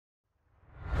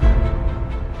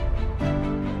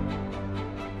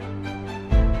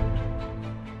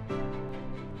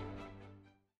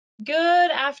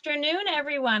Good afternoon,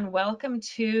 everyone. Welcome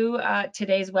to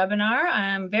today's webinar.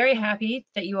 I'm very happy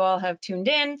that you all have tuned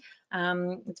in.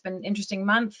 It's been an interesting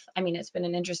month. It's been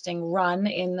an interesting run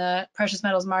in the precious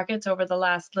metals markets over the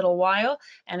last little while,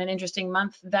 and an interesting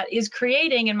month that is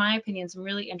creating, in my opinion, some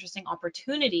really interesting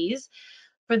opportunities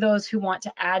for those who want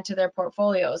to add to their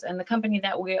portfolios. And the company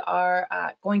that we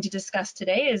are going to discuss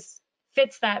today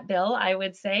fits that bill, I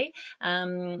would say.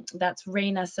 That's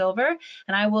Reyna Silver.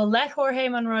 And I will let Jorge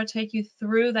Monroy take you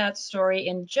through that story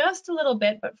in just a little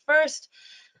bit. But first,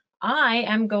 I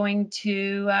am going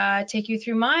to take you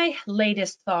through my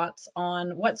latest thoughts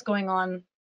on what's going on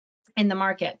in the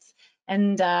markets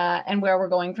and where we're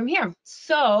going from here.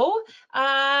 So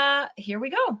here we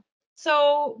go.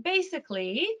 So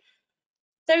basically,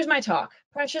 there's my talk.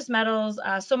 Precious metals,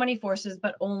 so many forces,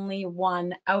 but only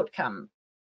one outcome.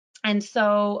 And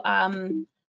so,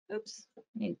 oops, I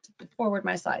need to forward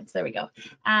my slides. There we go.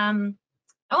 I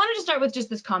wanted to start with just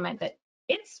this comment that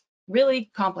it's really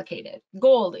complicated.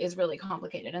 Gold is really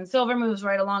complicated, and silver moves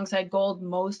right alongside gold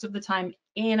most of the time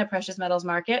in a precious metals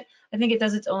market. I think it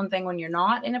does its own thing when you're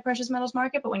not in a precious metals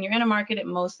market, but when you're in a market, it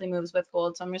mostly moves with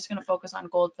gold. So I'm just going to focus on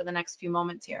gold for the next few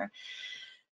moments here.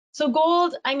 So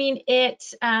gold,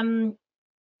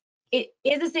 it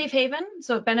is a safe haven,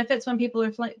 so it benefits when people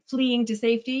are fleeing to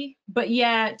safety, but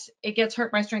yet it gets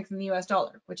hurt by strength in the US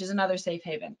dollar, which is another safe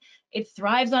haven. It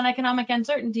thrives on economic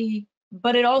uncertainty,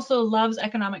 but it also loves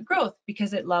economic growth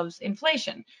because it loves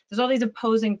inflation. There's all these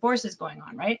opposing forces going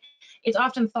on, right? It's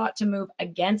often thought to move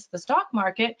against the stock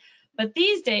market, but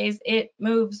these days it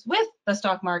moves with the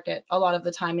stock market a lot of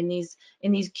the time in these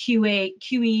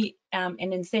QE and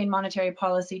insane monetary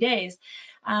policy days.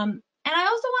 And I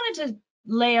also wanted to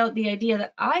lay out the idea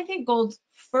that I think gold's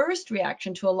first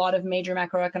reaction to a lot of major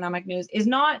macroeconomic news is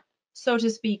not, so to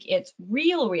speak, its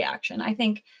real reaction. I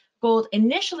think gold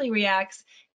initially reacts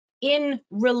in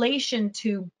relation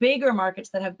to bigger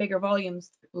markets that have bigger volumes,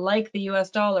 like the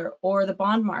US dollar or the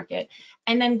bond market,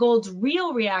 and then gold's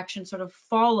real reaction sort of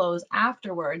follows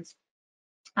afterwards.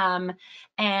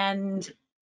 And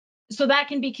so that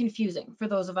can be confusing for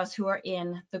those of us who are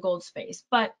in the gold space.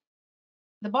 But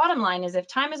the bottom line is, if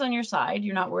time is on your side,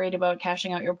 you're not worried about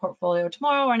cashing out your portfolio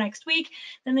tomorrow or next week,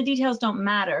 then the details don't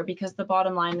matter, because the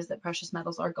bottom line is that precious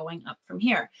metals are going up from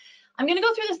here. I'm going to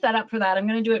go through the setup for that. I'm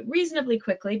going to do it reasonably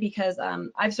quickly because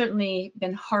I've certainly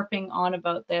been harping on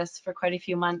about this for quite a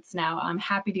few months now. I'm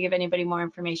happy to give anybody more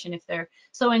information if they're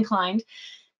so inclined.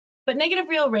 But negative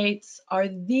real rates are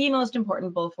the most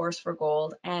important bull force for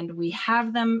gold, and we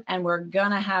have them, and we're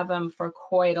going to have them for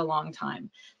quite a long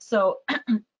time. So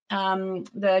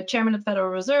the chairman of the Federal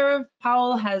Reserve,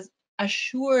 Powell, has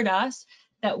assured us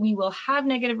that we will have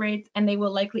negative rates, and they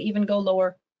will likely even go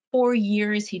lower for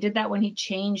years. He did that when he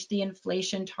changed the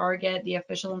inflation target, the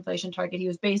official inflation target. He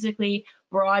was basically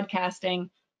broadcasting,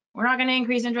 we're not going to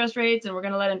increase interest rates and we're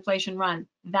going to let inflation run.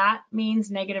 That means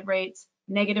negative rates.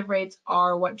 Negative rates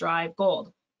are what drive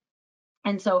gold.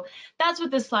 And so that's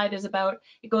what this slide is about.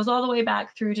 It goes all the way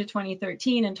back through to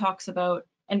 2013 and talks about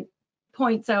and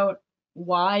points out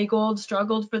why gold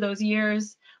struggled for those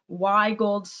years, why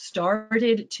gold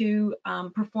started to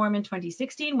perform in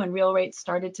 2016 when real rates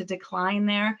started to decline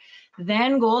there.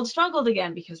 Then gold struggled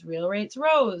again because real rates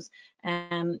rose,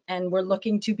 and we're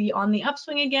looking to be on the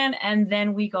upswing again. And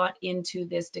then we got into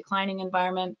this declining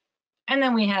environment. And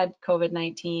then we had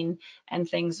COVID-19 and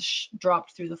things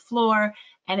dropped through the floor,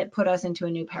 and it put us into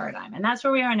a new paradigm. And that's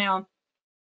where we are now.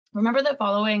 Remember that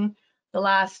following the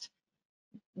last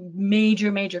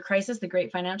major crisis, the great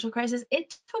financial crisis,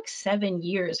 it took 7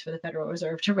 years for the Federal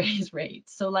Reserve to raise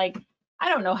rates. So I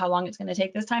don't know how long it's going to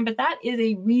take this time, but that is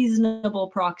a reasonable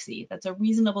proxy. That's a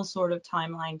reasonable sort of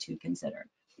timeline to consider.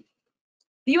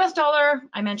 The US dollar,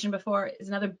 I mentioned before, is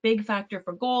another big factor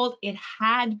for gold. It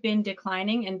had been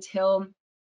declining until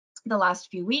the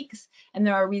last few weeks, and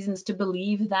there are reasons to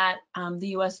believe that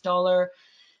the US dollar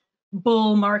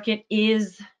bull market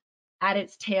is at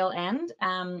its tail end.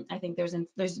 I think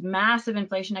there's massive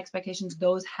inflation expectations.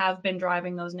 Those have been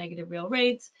driving those negative real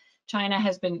rates. China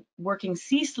has been working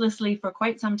ceaselessly for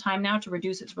quite some time now to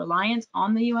reduce its reliance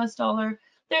on the US dollar.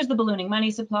 There's the ballooning money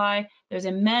supply, there's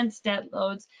immense debt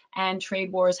loads, and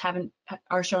trade wars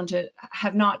are shown to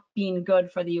have not been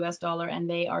good for the US dollar, and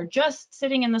they are just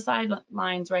sitting in the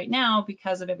sidelines right now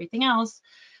because of everything else.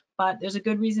 But there's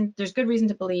good reason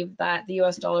to believe that the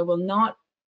US dollar will not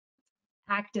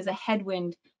act as a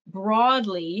headwind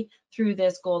broadly through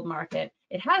this gold market.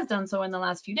 It has done so in the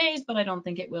last few days, but I don't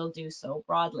think it will do so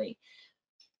broadly.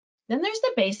 Then there's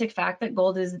the basic fact that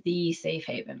gold is the safe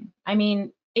haven.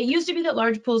 It used to be that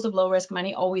large pools of low risk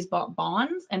money always bought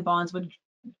bonds, and bonds would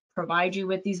provide you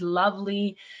with these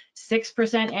lovely 6%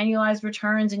 annualized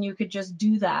returns and you could just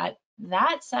do that.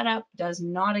 That setup does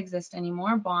not exist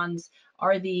anymore. Bonds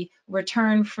are the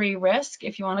return-free risk,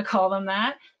 if you want to call them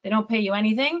that. They don't pay you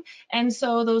anything. And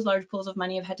so those large pools of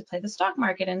money have had to play the stock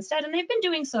market instead. And they've been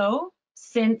doing so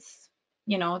since,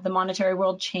 you know, the monetary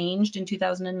world changed in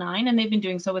 2009, and they've been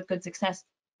doing so with good success.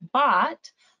 But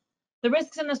the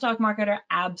risks in the stock market are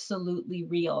absolutely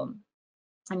real.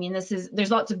 I mean,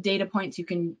 there's lots of data points you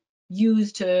can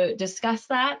use to discuss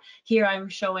that. Here I'm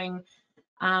showing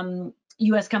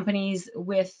US companies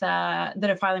with that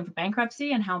are filing for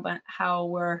bankruptcy and how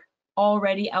we're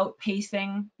already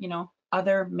outpacing, you know,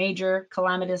 other major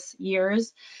calamitous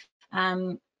years.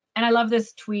 And I love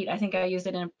this tweet. I think I used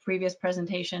it in a previous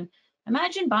presentation.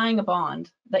 Imagine buying a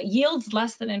bond that yields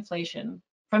less than inflation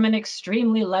from an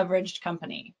extremely leveraged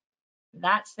company.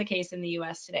 That's the case in the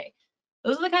US today.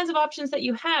 Those are the kinds of options that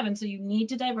you have, and so you need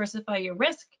to diversify your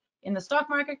risk in the stock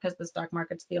market because the stock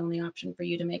market's the only option for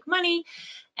you to make money.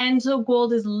 And so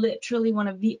gold is literally one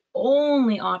of the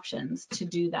only options to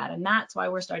do that. And that's why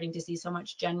we're starting to see so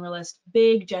much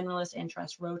big generalist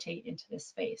interest rotate into this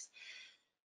space.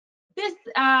 This,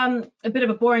 a bit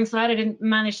of a boring slide. I didn't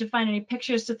manage to find any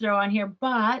pictures to throw on here,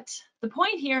 but the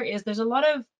point here is there's a lot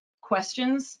of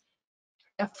questions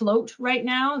afloat right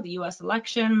now. The US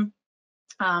election,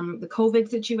 the COVID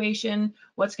situation,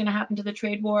 what's going to happen to the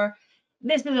trade war.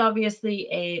 This is obviously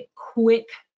a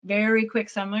very quick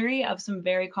summary of some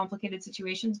very complicated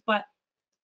situations, but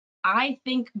I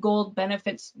think gold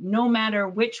benefits no matter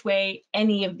which way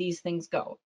any of these things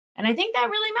go. And I think that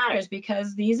really matters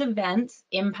because these events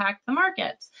impact the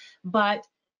markets. But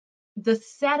the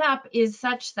setup is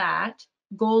such that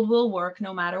gold will work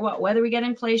no matter what, whether we get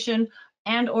inflation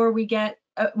and or we get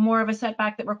more of a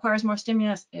setback that requires more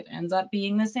stimulus, it ends up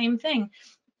being the same thing.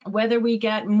 Whether we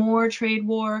get more trade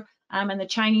war and the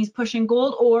Chinese pushing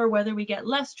gold, or whether we get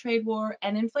less trade war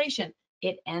and inflation,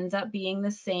 it ends up being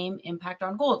the same impact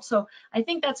on gold. So I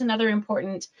think that's another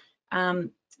important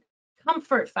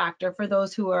comfort factor for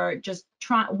those who are just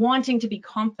wanting to be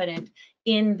confident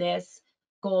in this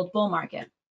gold bull market.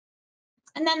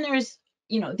 And then there's,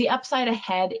 you know, the upside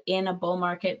ahead in a bull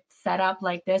market setup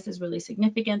like this is really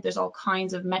significant. There's all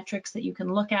kinds of metrics that you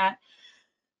can look at.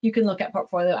 You can look at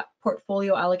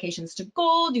portfolio allocations to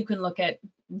gold. You can look at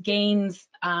gains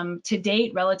to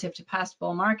date relative to past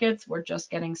bull markets. We're just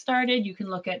getting started. You can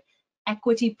look at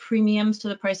equity premiums to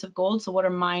the price of gold. So what are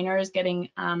miners getting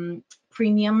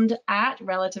premiumed at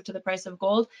relative to the price of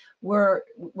gold? We're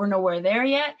nowhere there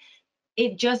yet.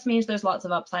 It just means there's lots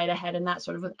of upside ahead, and that's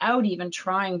sort of without even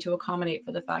trying to accommodate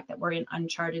for the fact that we're in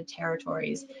uncharted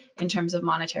territories in terms of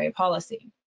monetary policy.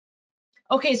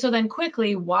 Okay, so then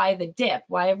quickly, why the dip?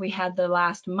 Why have we had the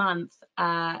last month?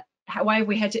 Why have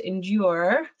we had to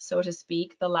endure, so to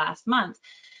speak, the last month?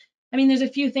 I mean, there's a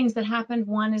few things that happened.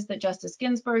 One is that Justice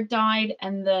Ginsburg died,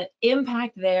 and the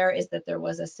impact there is that there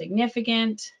was a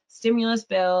significant stimulus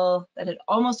bill that had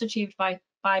almost achieved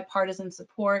bipartisan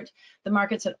support. The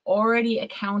markets had already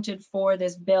accounted for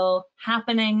this bill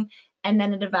happening, and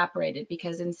then it evaporated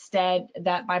because instead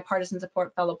that bipartisan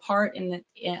support fell apart in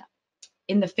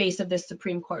the face of this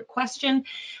Supreme Court question.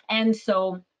 And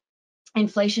so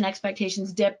inflation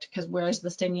expectations dipped because where's the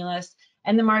stimulus?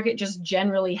 And the market just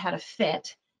generally had a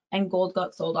fit, and gold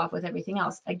got sold off with everything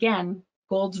else. Again,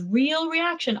 gold's real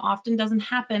reaction often doesn't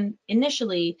happen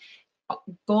initially.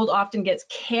 Gold often gets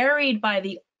carried by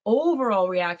the overall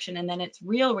reaction, and then its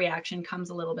real reaction comes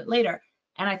a little bit later.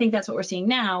 And I think that's what we're seeing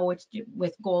now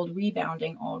with gold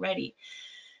rebounding already.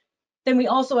 Then we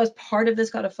also, as part of this,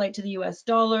 got a flight to the US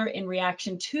dollar in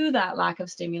reaction to that lack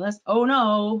of stimulus. Oh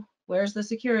no, where's the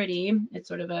security? It's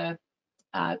sort of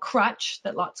a crutch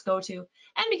that lots go to.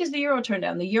 And because the euro turned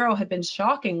down, the euro had been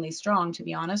shockingly strong, to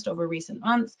be honest, over recent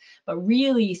months, but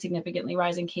really significantly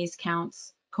rising case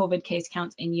counts, COVID case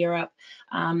counts in Europe,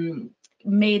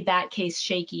 made that case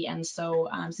shaky. And so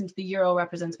since the euro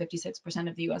represents 56%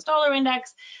 of the US dollar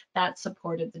index, that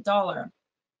supported the dollar.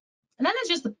 And then it's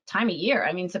just the time of year.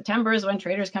 I mean, September is when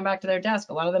traders come back to their desk.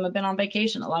 A lot of them have been on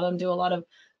vacation. A lot of them do a lot of,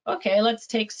 okay, let's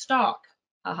take stock,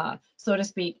 so to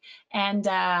speak. And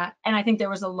I think there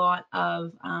was a lot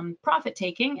of profit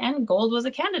taking, and gold was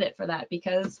a candidate for that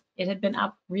because it had been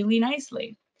up really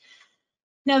nicely.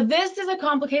 Now, this is a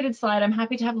complicated slide. I'm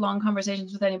happy to have long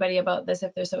conversations with anybody about this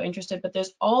if they're so interested, but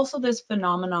there's also this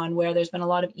phenomenon where there's been a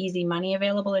lot of easy money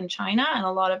available in China, and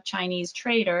a lot of Chinese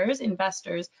traders,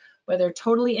 investors, whether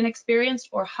totally inexperienced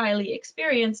or highly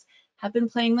experienced, have been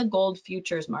playing the gold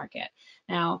futures market.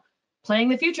 Now,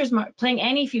 playing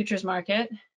any futures market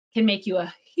can make you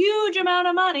a huge amount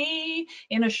of money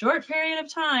in a short period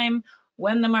of time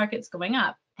when the market's going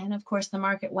up. And of course, the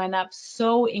market went up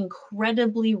so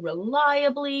incredibly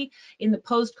reliably in the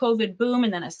post-COVID boom,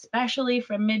 and then especially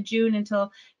from mid-June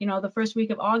until, you know, the first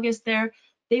week of August there,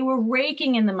 they were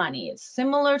raking in the money. It's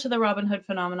similar to the Robinhood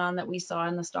phenomenon that we saw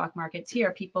in the stock markets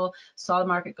here. People saw the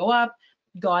market go up,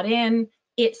 got in,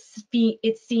 it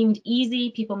seemed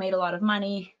easy, people made a lot of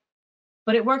money,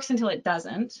 but it works until it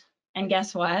doesn't. And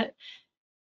guess what?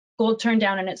 Gold turned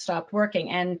down and it stopped working.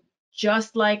 And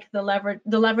just like the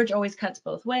leverage always cuts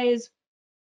both ways.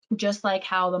 Just like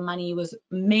how the money was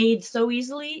made so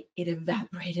easily, it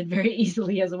evaporated very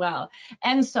easily as well.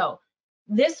 And so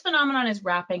this phenomenon is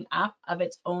wrapping up of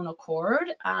its own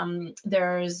accord.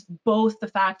 There's both the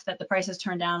fact that the price has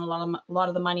turned down, a lot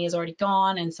of the money is already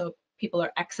gone, and so people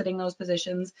are exiting those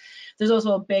positions. There's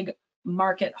also a big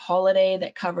market holiday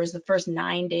that covers the first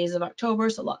 9 days of October,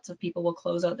 so lots of people will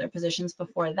close out their positions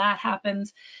before that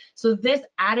happens. So this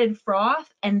added froth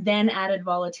and then added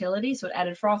volatility. So it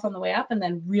added froth on the way up and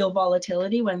then real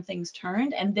volatility when things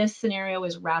turned. And this scenario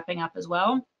is wrapping up as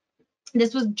well.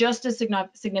 This was just as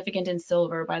significant in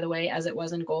silver, by the way, as it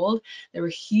was in gold. There were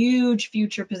huge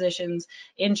future positions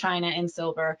in China in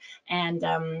silver.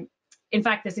 And in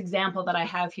fact, this example that I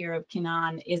have here of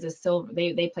Kinan is a silver,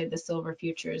 they played the silver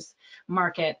futures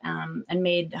market and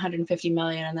made 150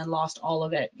 million and then lost all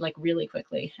of it like really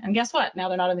quickly. And guess what? Now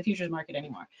they're not in the futures market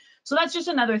anymore. So that's just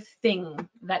another thing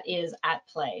that is at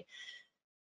play.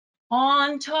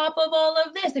 On top of all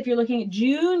of this, if you're looking at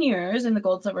juniors in the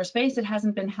gold silver space, it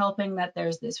hasn't been helping that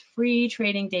there's this free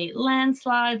trading date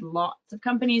landslide. Lots of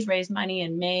companies raised money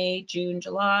in May, June,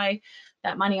 July.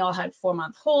 That money all had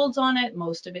 4-month holds on it.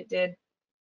 Most of it did.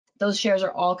 Those shares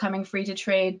are all coming free to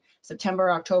trade September,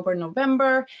 October,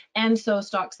 November. And so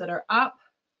stocks that are up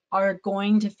are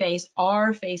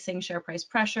facing share price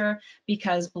pressure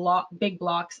because big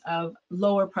blocks of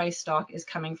lower price stock is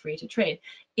coming free to trade.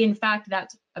 In fact,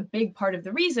 that's a big part of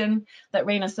the reason that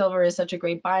Reyna Silver is such a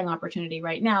great buying opportunity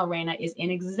right now. Reyna is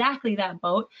in exactly that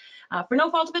boat for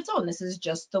no fault of its own. This is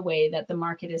just the way that the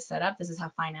market is set up. This is how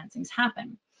financings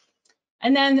happen.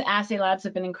 And then assay labs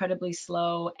have been incredibly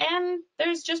slow, and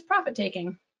there's just profit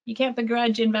taking. You can't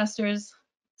begrudge investors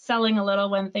selling a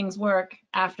little when things work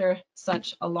after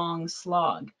such a long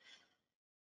slog.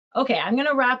 Okay, I'm going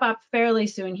to wrap up fairly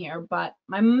soon here, but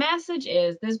my message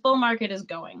is this bull market is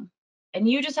going, and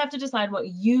you just have to decide what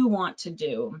you want to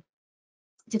do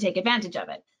to take advantage of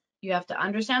it. You have to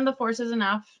understand the forces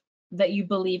enough that you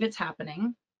believe it's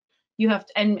happening. You have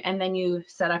to, and then you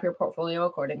set up your portfolio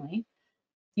accordingly.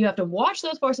 You have to watch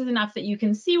those forces enough that you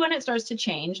can see when it starts to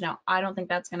change. Now, I don't think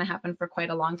that's going to happen for quite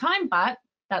a long time, but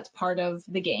that's part of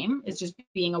the game, is just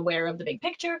being aware of the big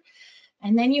picture.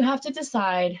 And then you have to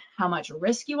decide how much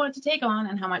risk you want to take on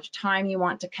and how much time you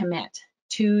want to commit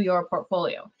to your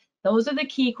portfolio. Those are the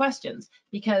key questions,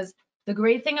 because the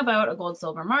great thing about a gold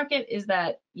silver market is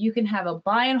that you can have a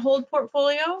buy and hold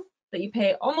portfolio that you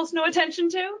pay almost no attention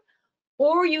to,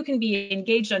 or you can be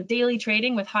engaged on daily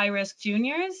trading with high risk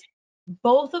juniors.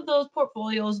 Both of those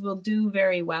portfolios will do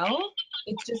very well.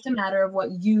 It's just a matter of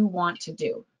what you want to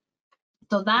do.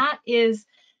 So that is,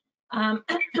 I'm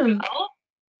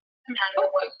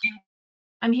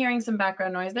hearing some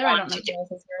background noise there. I don't know if anyone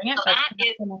else is hearing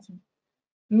it, but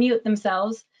mute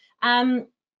themselves.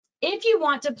 If you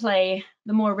want to play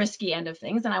the more risky end of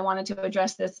things, and I wanted to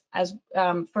address this as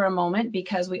for a moment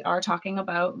because we are talking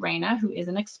about Reyna, who is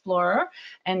an explorer,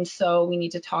 and so we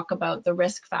need to talk about the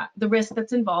risk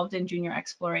that's involved in junior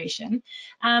exploration.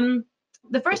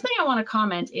 The first thing I want to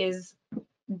comment is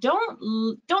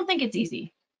don't think it's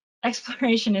easy.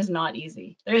 Exploration is not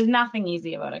easy. There's nothing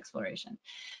easy about exploration.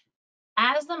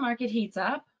 As the market heats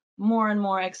up, more and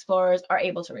more explorers are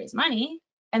able to raise money,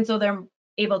 and so they're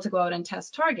able to go out and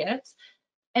test targets.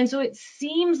 And so it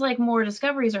seems like more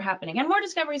discoveries are happening, and more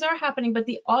discoveries are happening, but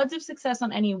the odds of success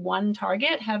on any one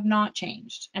target have not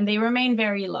changed, and they remain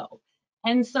very low.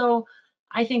 And so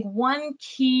I think one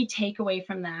key takeaway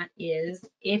from that is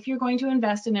if you're going to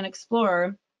invest in an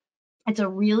explorer, it's a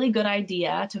really good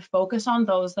idea to focus on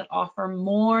those that offer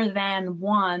more than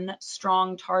one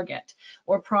strong target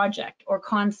or project or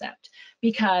concept,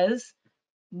 because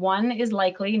one is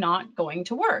likely not going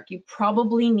to work. You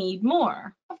probably need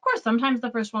more. Of course, sometimes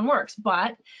the first one works,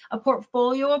 but a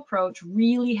portfolio approach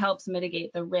really helps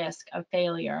mitigate the risk of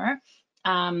failure,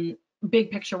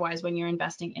 big picture wise, when you're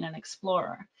investing in an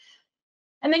explorer.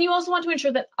 And then you also want to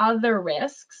ensure that other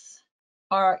risks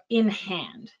are in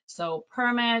hand. So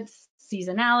permits,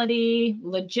 seasonality,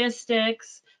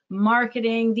 logistics,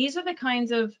 marketing, these are the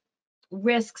kinds of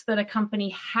risks that a company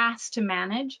has to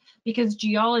manage, because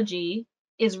geology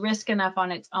is risk enough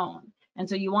on its own. And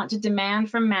so you want to demand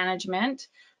from management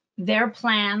their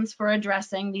plans for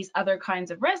addressing these other kinds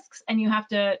of risks, and you have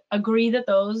to agree that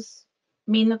those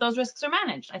mean that those risks are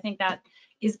managed. I think that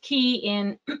is key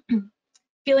in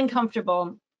feeling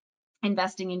comfortable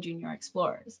investing in junior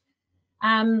explorers.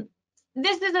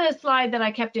 This is a slide that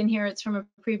I kept in here. It's from a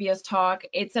previous talk.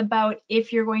 It's about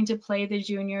if you're going to play the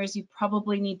juniors, you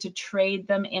probably need to trade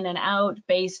them in and out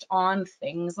based on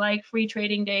things like free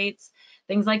trading dates,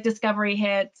 things like discovery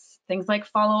hits, things like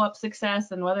follow-up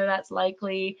success and whether that's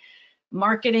likely,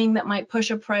 marketing that might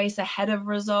push a price ahead of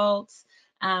results,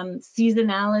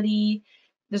 seasonality.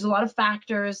 There's a lot of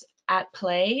factors at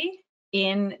play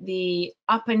in the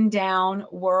up and down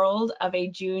world of a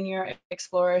junior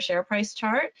explorer share price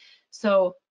chart.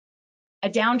 So a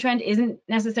downtrend isn't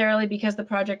necessarily because the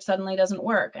project suddenly doesn't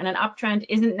work, and an uptrend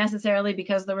isn't necessarily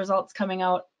because the results coming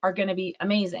out are going to be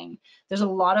amazing. There's a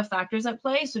lot of factors at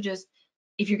play. So just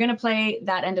if you're going to play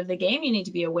that end of the game, you need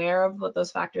to be aware of what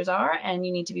those factors are, and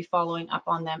you need to be following up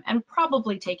on them and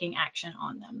probably taking action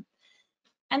on them.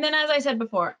 And then, as I said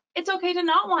before, it's okay to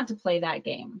not want to play that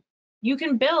game. You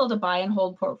can build a buy and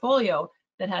hold portfolio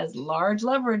that has large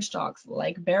leverage stocks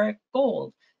like Barrick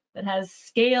Gold, that has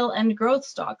scale and growth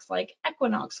stocks like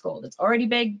Equinox Gold. It's already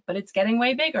big, but it's getting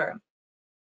way bigger.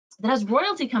 That has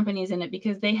royalty companies in it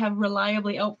because they have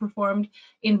reliably outperformed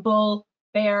in bull,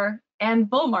 bear, and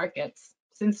bull markets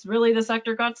since really the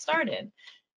sector got started.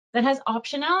 That has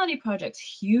optionality projects.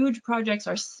 Huge projects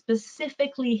are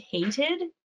specifically hated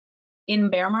in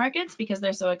bear markets because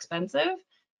they're so expensive.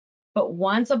 But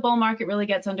once a bull market really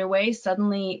gets underway,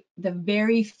 suddenly the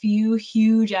very few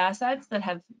huge assets that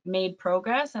have made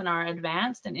progress and are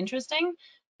advanced and interesting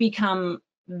become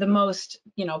the most,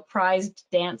 prized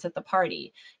dance at the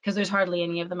party, because there's hardly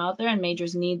any of them out there, and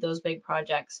majors need those big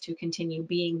projects to continue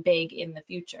being big in the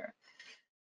future.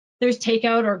 There's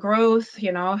takeout or growth,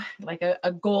 like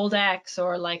a Gold X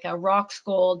or like a Rocks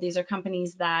Gold. These are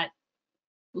companies that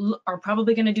are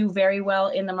probably going to do very well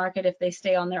in the market if they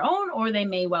stay on their own, or they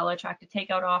may well attract a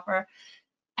takeout offer.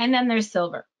 And then there's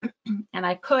silver. And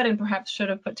I could and perhaps should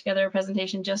have put together a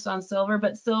presentation just on silver,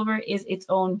 but silver is its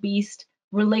own beast,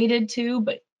 related to,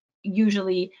 but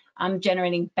usually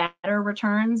generating better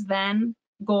returns than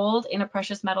gold in a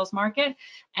precious metals market.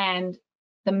 And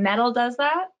the metal does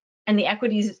that, and the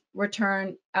equities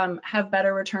return have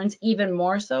better returns even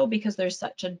more so because there's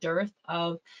such a dearth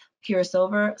of pure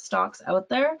silver stocks out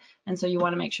there, and so you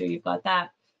want to make sure you've got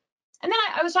that. And then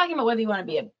I was talking about whether you want to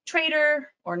be a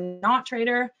trader or not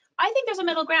trader. I think there's a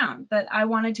middle ground that I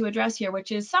wanted to address here,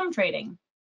 which is some trading.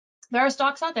 There are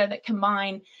stocks out there that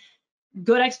combine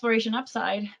good exploration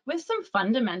upside with some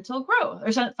fundamental growth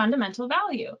or some fundamental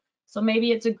value. So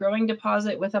maybe it's a growing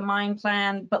deposit with a mine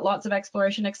plan, but lots of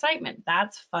exploration excitement.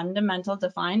 That's fundamental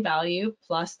defined value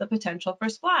plus the potential for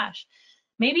splash.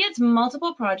 Maybe it's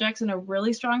multiple projects and a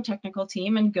really strong technical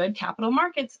team and good capital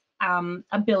markets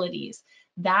abilities.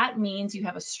 That means you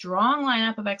have a strong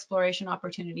lineup of exploration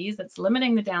opportunities that's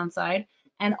limiting the downside,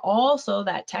 and also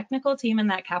that technical team and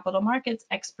that capital markets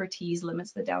expertise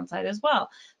limits the downside as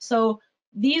well. So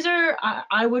these are,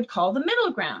 I would call the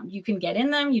middle ground. You can get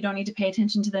in them. You don't need to pay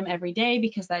attention to them every day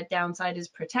because that downside is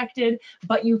protected,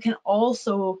 but you can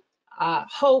also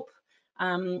hope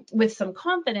with some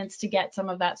confidence to get some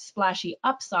of that splashy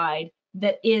upside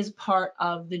that is part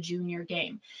of the junior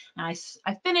game. And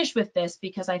I finish with this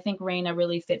because I think Reyna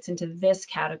really fits into this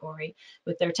category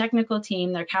with their technical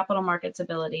team, their capital markets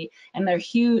ability, and their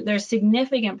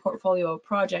significant portfolio of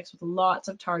projects with lots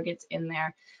of targets in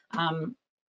there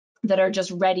that are just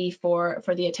ready for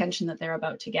the attention that they're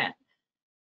about to get.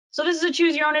 So this is a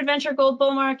choose your own adventure gold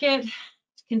bull market.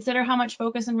 Consider how much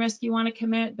focus and risk you want to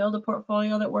commit, build a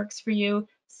portfolio that works for you,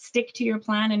 stick to your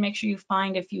plan, and make sure you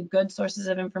find a few good sources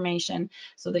of information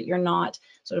so that you're not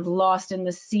sort of lost in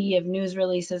the sea of news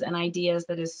releases and ideas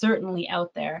that is certainly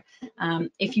out there.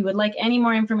 If you would like any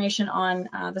more information on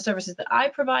the services that I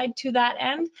provide to that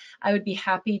end, I would be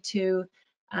happy to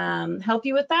help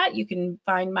you with that. You can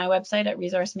find my website at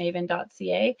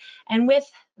resourcemaven.ca. And with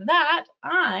that,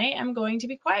 I am going to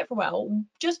be quiet for a while.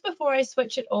 Just before I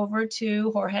switch it over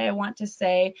to Jorge, I want to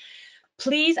say,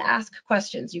 please ask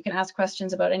questions. You can ask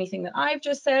questions about anything that I've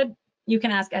just said. You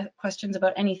can ask questions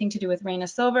about anything to do with Reyna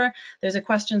Silver. There's a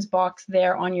questions box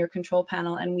there on your control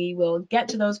panel, and we will get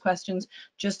to those questions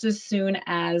just as soon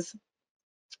as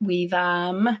we've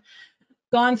gone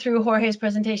through Jorge's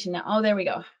presentation. Now, oh, there we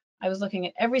go. I was looking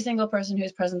at every single person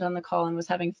who's present on the call and was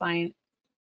having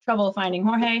trouble finding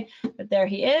Jorge, but there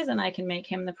he is, and I can make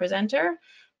him the presenter,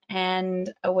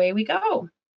 and away we go.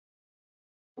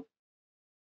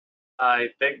 Hi,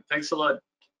 thanks a lot.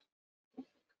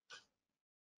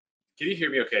 Can you hear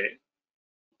me okay?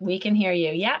 We can hear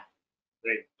you, yeah.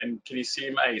 Great. And can you see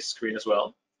my screen as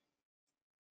well?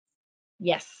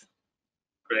 Yes.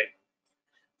 Great.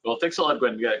 Well, thanks a lot,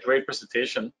 Gwen. Yeah, great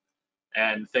presentation.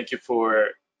 And thank you for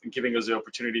giving us the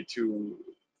opportunity to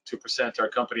present our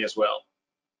company as well.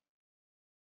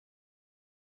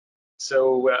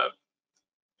 So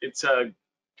it's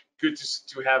good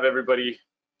to have everybody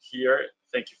here.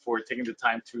 Thank you for taking the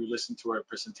time to listen to our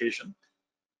presentation.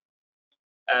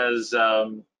 As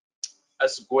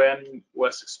Gwen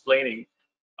was explaining,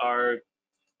 our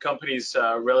company is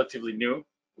relatively new.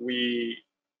 We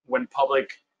went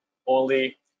public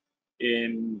only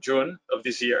in June of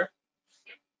this year.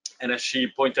 And as she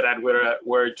pointed out,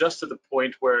 we're just at the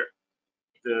point where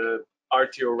the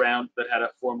RTO round that had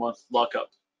a 4-month lockup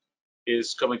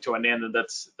is coming to an end, and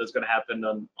that's going to happen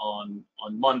on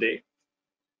Monday.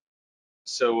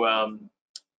 So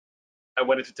I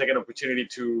wanted to take an opportunity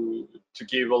to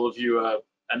give all of you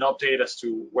an update as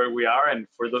to where we are, and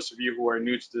for those of you who are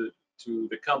new to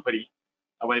the company,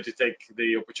 I wanted to take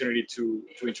the opportunity to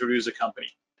introduce the company.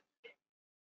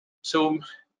 So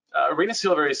Reyna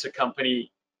Silver is a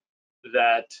company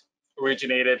that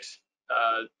originated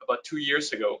about 2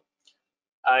 years ago.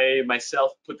 I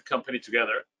myself put the company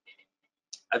together.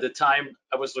 At the time,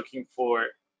 I was looking for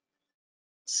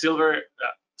silver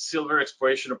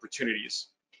exploration opportunities,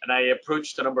 and I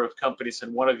approached a number of companies,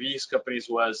 and one of these companies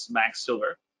was Max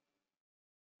Silver.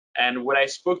 And when I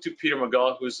spoke to Peter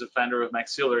McGaw, who's the founder of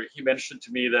Max Silver, he mentioned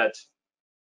to me that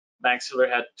Max Silver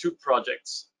had 2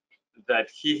 projects that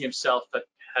he himself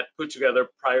had put together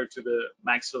prior to the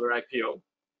Max Silver IPO.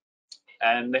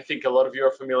 And I think a lot of you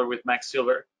are familiar with Max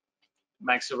Silver.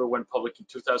 Max Silver went public in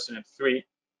 2003,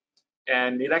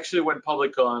 and it actually went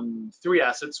public on 3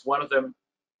 assets. One of them,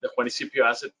 the Juanicipio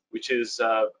asset, which is,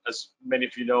 as many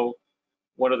of you know,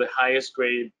 one of the highest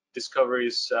grade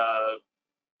discoveries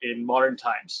in modern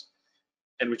times,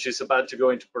 and which is about to go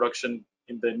into production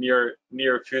in the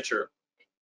near future.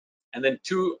 And then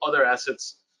 2 other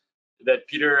assets that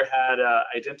Peter had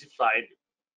identified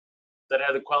that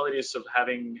had the qualities of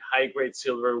having high grade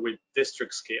silver with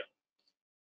district scale.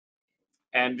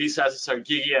 And these assets are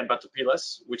Guigui and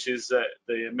Batopilas, which is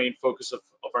the main focus of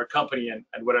our company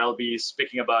and what I'll be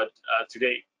speaking about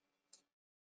today.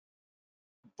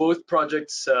 Both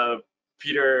projects,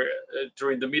 Peter,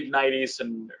 during the mid-90s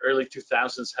and early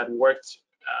 2000s had worked,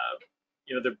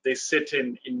 they sit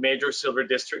in major silver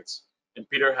districts, and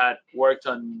Peter had worked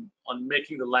on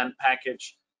making the land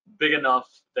package big enough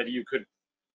that you could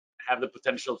have the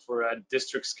potential for a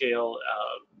district scale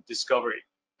discovery.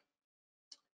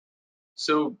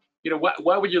 So,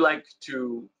 why would you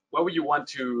want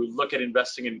to look at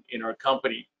investing in our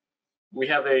company? We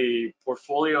have a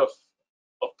portfolio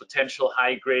of potential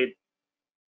high-grade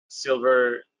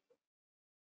silver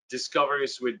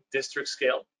discoveries with district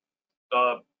scale.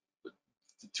 Our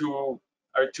 2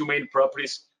 main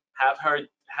properties have had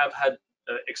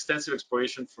extensive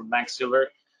exploration from Max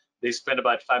Silver. They spent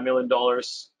about $5 million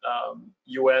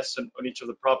US on each of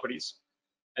the properties,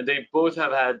 and they both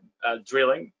have had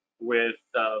drilling with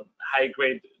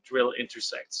high-grade drill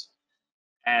intersects.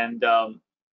 And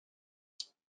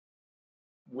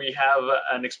we have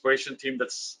an exploration team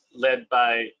that's led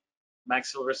by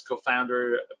Max Silver's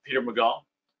co-founder, Peter McGaw,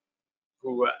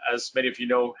 who, as many of you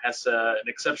know, has an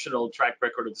exceptional track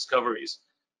record of discoveries.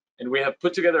 And we have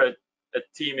put together a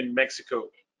team in Mexico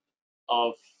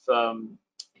of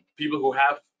people who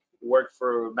have worked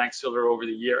for Max Silver over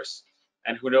the years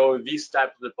and who know these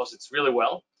type of deposits really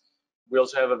well. We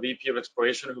also have a VP of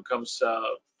exploration who comes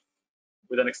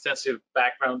with an extensive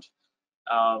background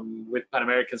with Pan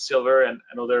American Silver and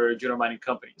other junior mining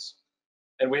companies.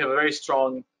 And we have a very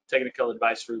strong technical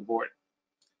advisory board.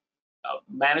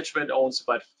 Management owns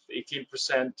about 18%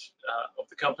 of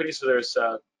the company, so there's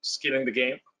skin in the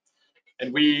game.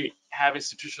 And we have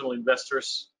institutional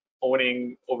investors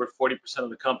owning over 40% of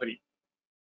the company.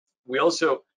 We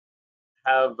also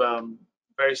have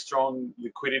very strong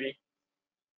liquidity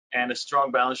and a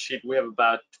strong balance sheet. We have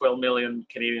about 12 million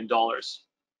Canadian dollars.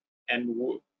 And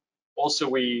also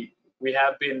we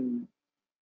have been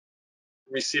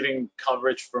receiving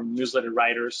coverage from newsletter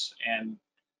writers, and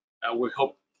we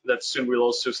hope that soon we'll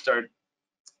also start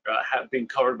being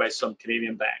covered by some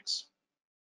Canadian banks.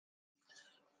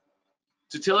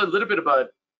 To tell a little bit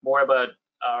more about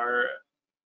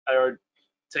our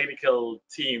technical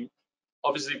team,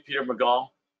 obviously Peter McGaw,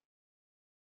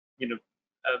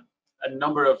 a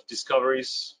number of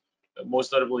discoveries,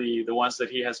 most notably the ones that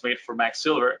he has made for Max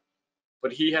Silver,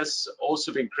 but he has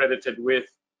also been credited with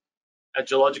a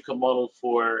geological model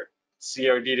for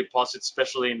CRD deposits,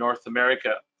 especially in North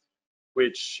America,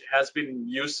 which has been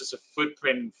used as a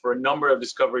footprint for a number of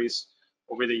discoveries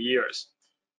over the years.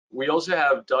 We also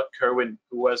have Doug Kerwin,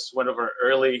 who was one of our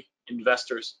early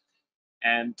investors,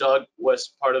 and Doug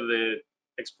was part of the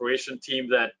exploration team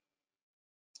that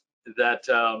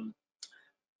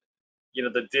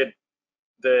did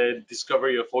the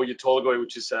discovery of Oyu Tolgoi,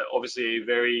 which is obviously a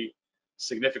very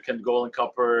significant gold and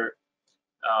copper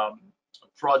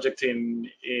project in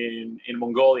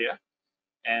Mongolia.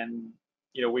 And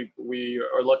we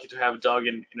are lucky to have Doug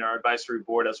in our advisory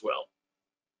board as well.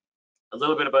 A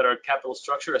little bit about our capital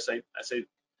structure. As I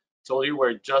told you,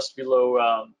 we're just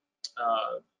below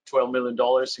 $12 million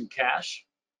in cash.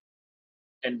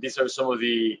 And these are some of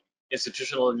the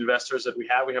institutional investors that we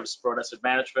have. We have Sprott Asset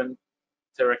Management,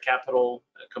 Terra Capital,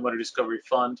 Commodity Discovery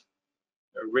Fund,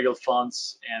 Regal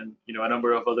Funds, and a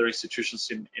number of other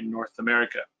institutions in North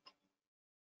America.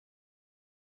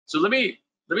 So let me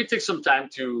take some time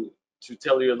to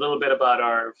tell you a little bit about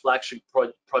our flagship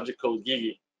project called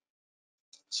Guigui.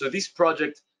 So this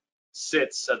project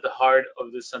sits at the heart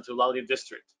of the Santolali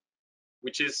district,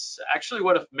 which is actually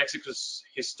one of Mexico's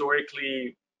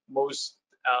historically most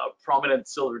prominent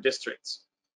silver districts.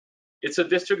 It's a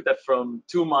district that from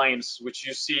two mines, which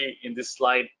you see in this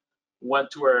slide, one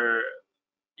to our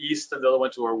east and the other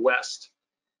one to our west,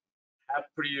 have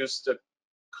produced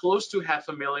close to half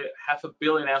a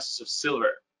billion ounces of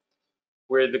silver,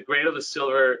 where the grade of the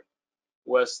silver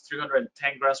was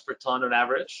 310 grams per ton on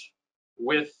average,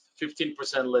 with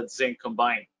 15% lead zinc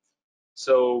combined.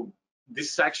 So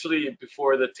this is actually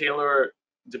before the Taylor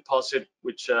deposit,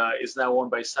 which is now owned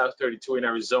by South 32 in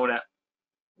Arizona,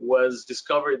 was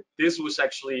discovered. This was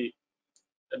actually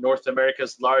North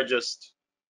America's largest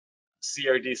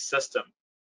CRD system.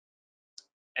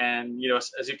 And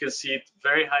as you can see,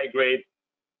 very high grade,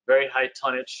 very high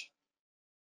tonnage.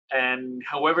 And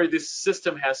however, this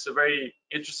system has a very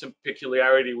interesting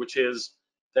peculiarity, which is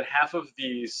that half of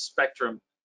the spectrum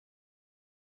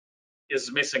is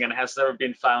missing and has never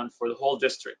been found for the whole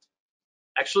district.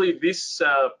 Actually, this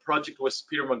project was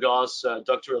Peter McGaw's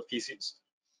doctoral thesis,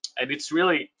 and it's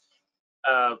really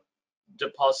a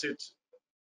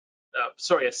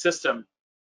system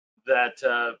that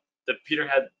Peter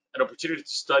had an opportunity to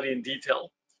study in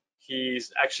detail.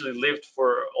 He's actually lived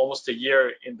for almost a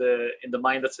year in the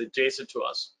mine that's adjacent to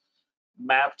us,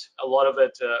 mapped a lot of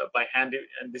it by hand,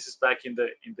 and this is back in the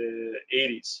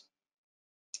 80s.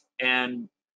 And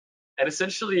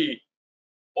essentially,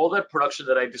 all that production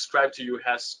that I described to you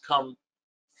has come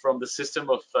from the system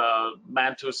of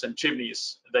mantos and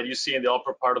chimneys that you see in the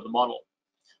upper part of the model.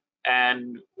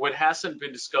 And what hasn't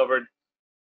been discovered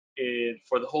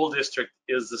for the whole district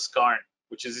is the skarn,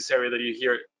 which is this area that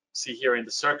you see here in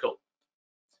the circle.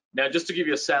 Now, just to give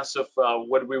you a sense of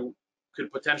what we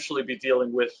could potentially be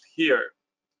dealing with here,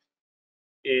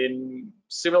 in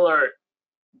similar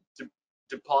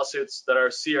deposits that are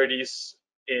CRDs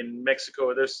in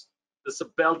Mexico, there's a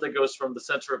belt that goes from the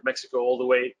center of Mexico all the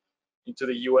way into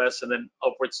the US and then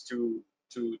upwards to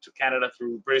Canada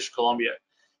through British Columbia.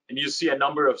 And you see a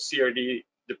number of CRD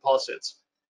deposits.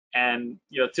 And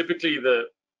typically the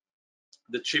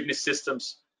chimney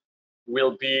systems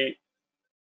will be,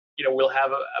 we'll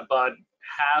have about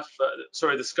half,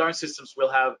 the skarn systems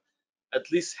will have at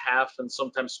least half and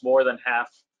sometimes more than half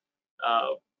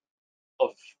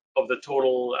of the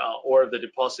total ore of the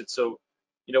deposit. So,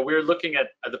 we're looking at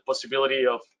the possibility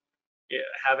of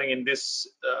having in this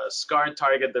skarn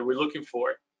target that we're looking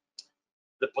for,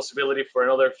 the possibility for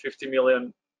another 50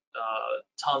 million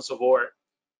tons of ore,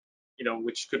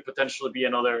 which could potentially be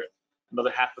another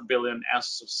 500 million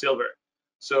ounces of silver.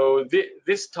 So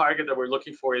this target that we're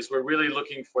looking for is we're really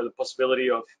looking for the possibility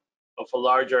of a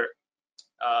larger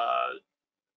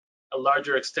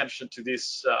extension to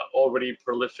this already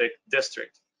prolific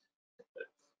district.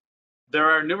 There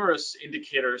are numerous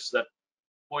indicators that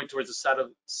point towards the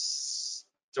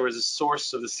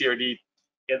source of the CRD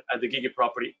at the Guigui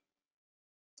property.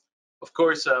 Of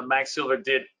course, Mag Silver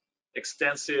did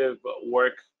extensive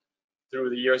work through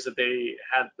the years that they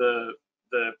had the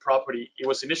property. It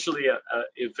was initially a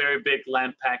very big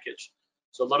land package.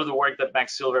 So a lot of the work that Mag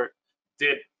Silver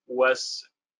did was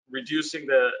reducing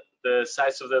the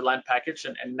size of the land package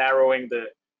and narrowing the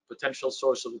potential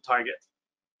source of the target.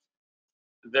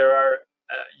 There are,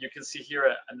 you can see here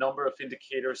a number of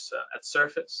indicators at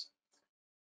surface,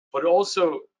 but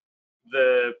also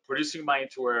the producing mine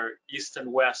to our east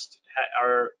and west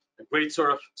are a great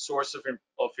sort of source of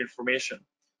information,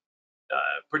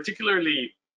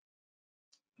 particularly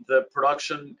the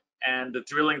production and the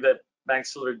drilling that Mag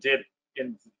Silver did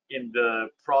in the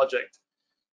project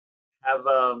have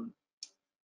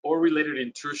ore-related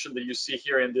intrusion that you see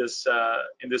here in this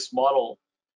model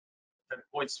that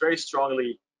points very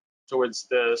strongly towards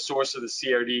the source of the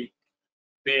CRD.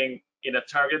 being in a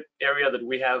target area that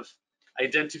we have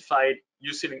identified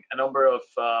using a number of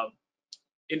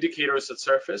indicators at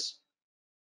surface,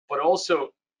 but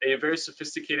also a very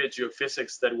sophisticated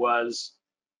geophysics that was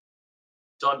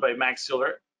done by Max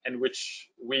Silver, and which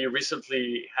we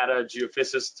recently had a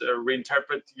geophysicist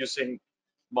reinterpret using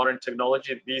modern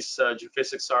technology. These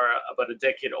geophysics are about a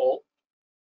decade old.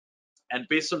 And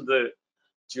based on the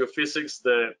geophysics,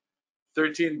 the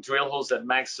 13 drill holes that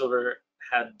Max Silver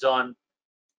had done,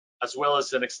 as well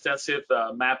as an extensive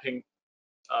mapping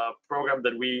program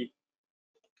that we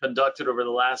conducted over the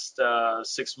last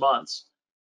 6 months,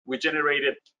 we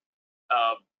generated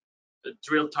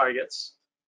drill targets,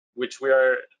 which we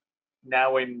are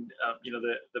now in,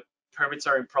 the permits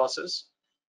are in process.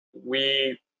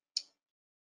 We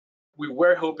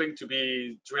were hoping to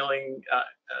be drilling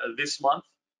this month.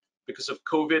 Because of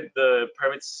COVID, the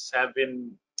permits have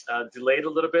been delayed a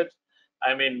little bit.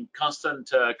 I'm in constant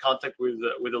contact with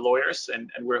the lawyers, and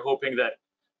we're hoping that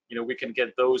we can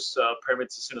get those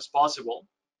permits as soon as possible.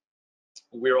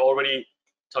 We're already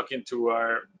talking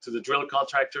to the drill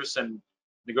contractors and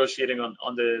negotiating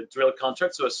on the drill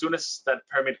contract. So as soon as that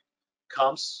permit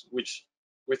comes, which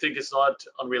we think is not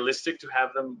unrealistic to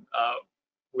have them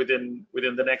within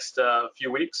the next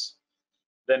few weeks,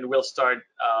 then we'll start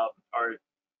our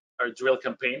drill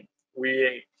campaign.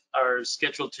 We are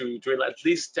scheduled to drill at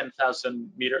least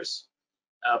 10,000 meters,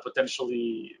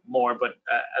 potentially more, but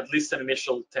at least an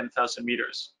initial 10,000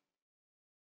 meters.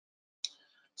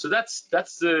 So that's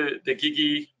the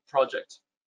Guigui project.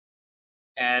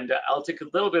 And I'll take a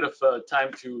little bit of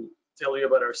time to tell you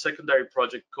about our secondary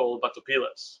project called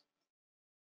Batopilas.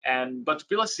 And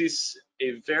Batopilas is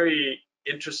a very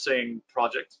interesting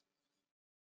project.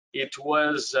 It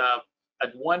was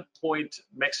at one point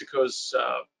Mexico's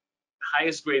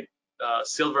highest grade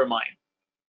silver mine.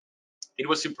 It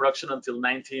was in production until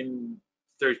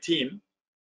 1913,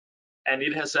 and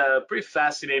it has a pretty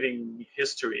fascinating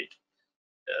history.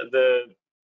 The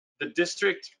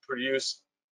district produced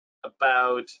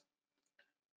about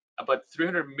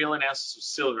 300 million ounces of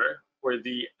silver, where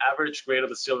the average grade of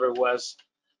the silver was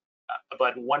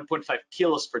about 1.5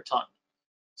 kilos per ton.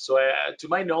 So to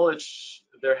my knowledge,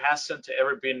 there hasn't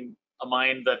ever been a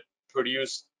mine that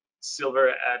produced silver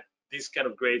at these kind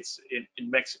of grades in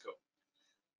Mexico.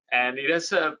 And it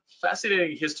has a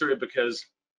fascinating history because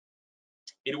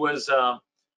it was,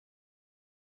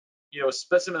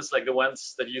 specimens like the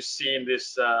ones that you see in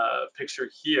this picture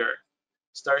here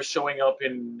started showing up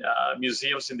in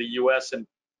museums in the US, and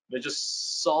they're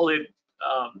just solid,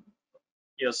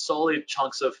 solid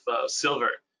chunks of silver.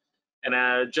 And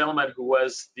a gentleman who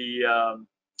was the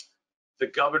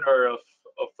governor of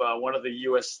one of the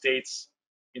U.S. states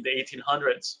in the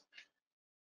 1800s,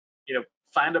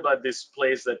 found about this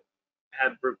place that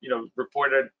had,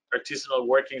 reported artisanal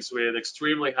workings with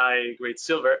extremely high grade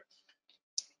silver.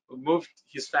 Moved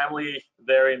his family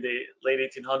there in the late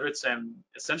 1800s and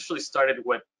essentially started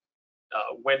what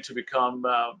went to become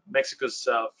Mexico's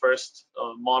first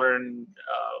modern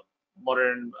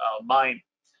mine.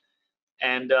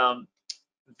 And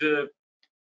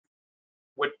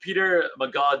what Peter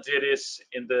McGaw did is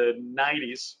in the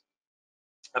 90s,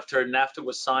 after NAFTA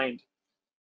was signed,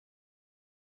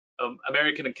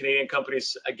 American and Canadian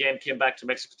companies again came back to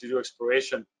Mexico to do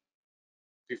exploration.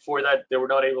 Before that, they were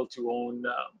not able to own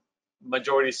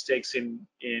majority stakes in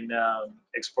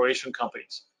exploration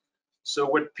companies. So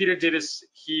what Peter did is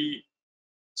he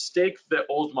staked the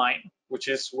old mine, which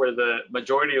is where the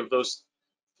majority of those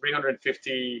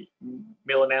 350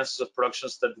 million ounces of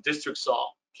productions that the district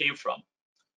saw came from.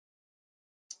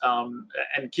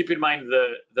 And keep in mind,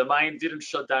 the mine didn't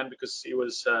shut down because it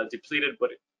was depleted, but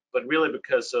really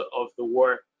because of the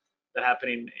war that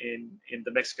happened in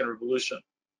the Mexican Revolution.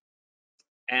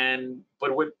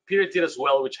 But what Peter did as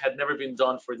well, which had never been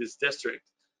done for this district,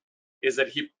 is that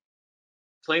he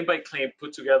claim by claim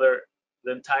put together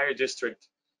the entire district,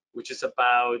 which is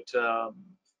about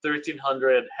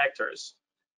 1,300 hectares,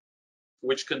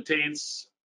 which contains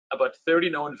about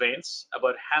 30 known veins,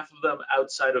 about half of them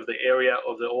outside of the area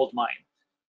of the old mine.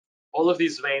 All of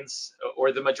these veins,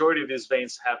 or the majority of these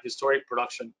veins, have historic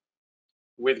production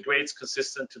with grades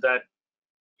consistent to that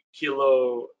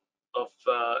kilo of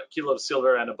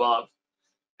silver and above,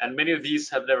 and many of these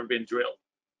have never been drilled.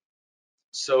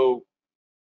 So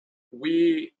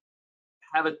we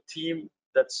have a team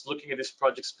that's looking at this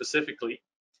project specifically.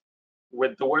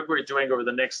 With the work we're doing over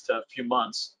the next few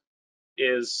months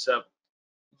is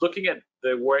looking at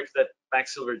the work that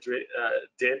Max Silver did.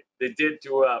 They did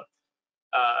do a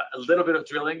little bit of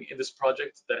drilling in this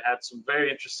project that had some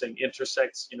very interesting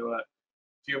intersects, a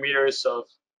few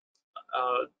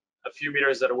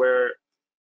meters that were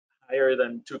higher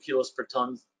than 2 kilos per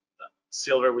ton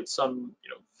silver with some,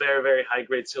 very, very high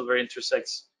grade silver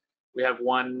intersects. We have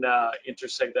one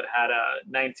intersect that had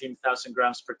 19,000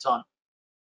 grams per ton.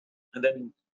 And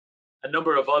then a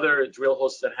number of other drill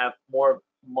holes that have more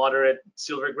moderate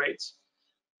silver grades.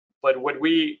 But what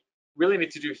we really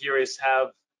need to do here is have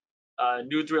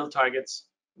new drill targets.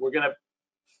 We're going to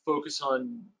focus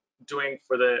on doing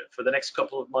for the next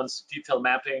couple of months detailed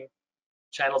mapping,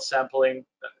 channel sampling,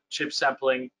 chip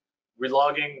sampling,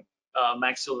 relogging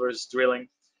Max Silver's drilling,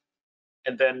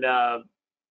 and then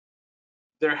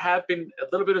there have been a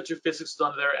little bit of geophysics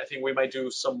done there. I think we might do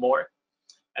some more,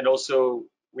 and also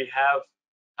we have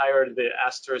hired the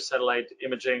Aster satellite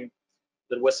imaging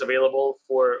that was available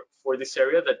for this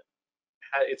area.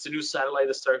 It's a new satellite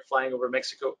that started flying over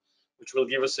Mexico, which will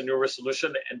give us a new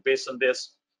resolution. And based on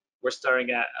this, we're starting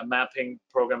a mapping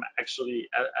program actually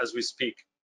as we speak.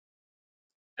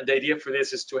 And the idea for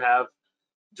this is to have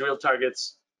drill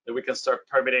targets that we can start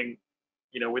permitting,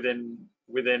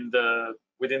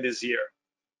 within this year.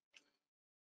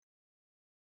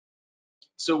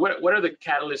 So what are the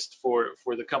catalysts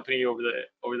for the company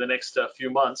over the next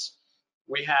few months?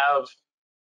 We have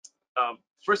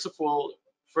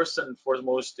first and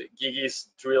foremost, Guigui's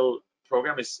drill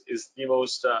program is the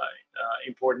most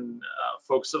important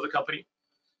focus of the company.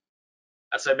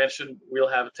 As I mentioned, we'll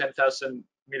have 10,000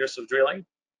 meters of drilling.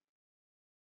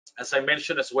 As I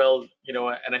mentioned as well,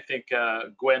 and I think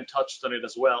Gwen touched on it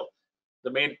as well, the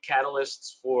main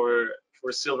catalysts for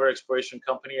a silver exploration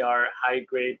company are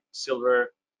high-grade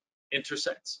silver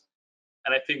intersects.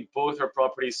 And I think both our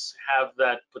properties have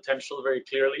that potential very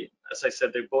clearly. As I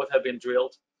said, they both have been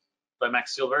drilled by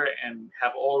Max Silver and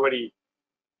have already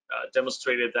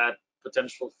demonstrated that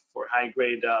potential for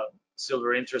high-grade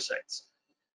silver intersects.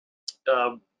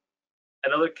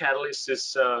 Another catalyst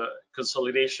is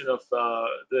consolidation of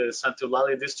the Santa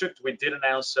Eulalia district. We did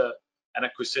announce an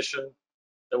acquisition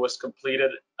that was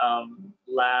completed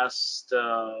last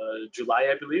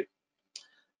July, I believe.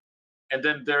 And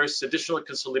then there's additional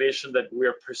consolidation that we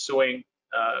are pursuing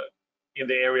in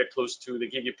the area close to the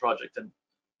Guigui project, and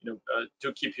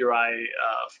do keep your eye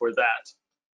for that.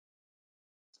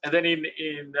 And then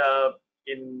in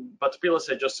Batopilas,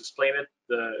 I just explained it.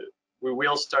 We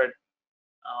will start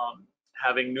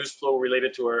having news flow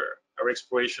related to our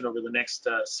exploration over the next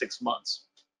 6 months.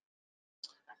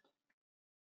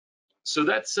 So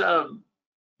that's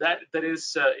that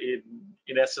is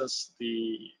in essence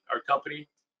our company.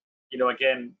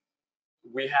 Again,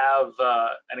 we have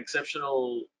an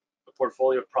exceptional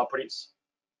portfolio of properties.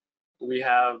 We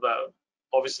have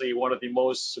obviously one of the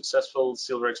most successful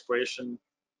silver exploration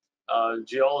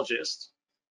geologists,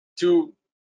 2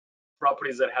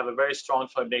 properties that have a very strong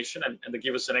foundation and they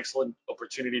give us an excellent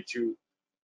opportunity to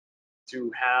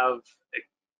have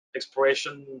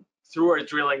exploration through our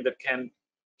drilling that can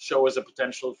show us a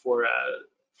potential for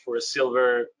a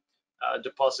silver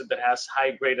deposit that has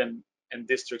high grade and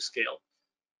district scale.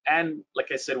 And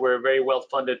like I said, we're very well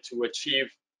funded to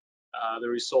achieve the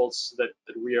results that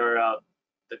we are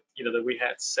that we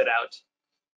had set out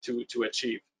to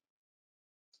achieve.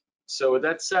 So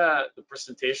that's the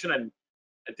presentation, and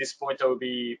at this point I would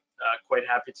be quite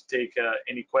happy to take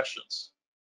any questions.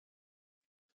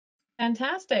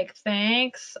 Fantastic,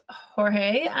 thanks,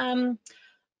 Jorge.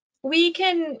 We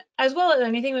can, as well as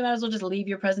anything, we might as well just leave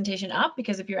your presentation up,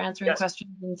 because if you're answering Yes. questions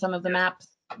and some of the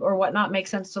maps or whatnot make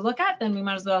sense to look at, then we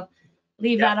might as well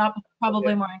leave that up.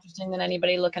 Probably more interesting than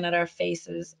anybody looking at our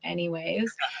faces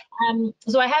anyways.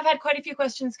 So I have had quite a few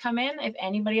questions come in. If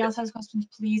anybody else has questions,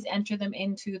 please enter them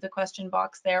into the question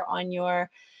box there on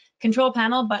your control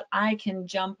panel, but I can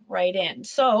jump right in.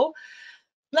 So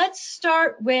let's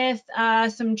start with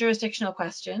some jurisdictional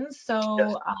questions.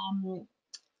 So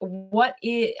what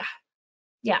is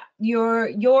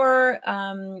your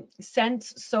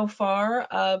sense so far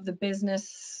of the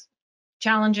business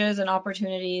challenges and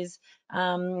opportunities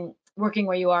working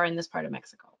where you are in this part of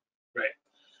Mexico? Right.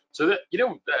 So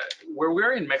where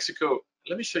we're in Mexico,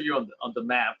 let me show you on the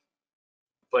map.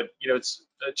 But it's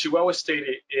Chihuahua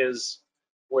State is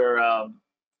where our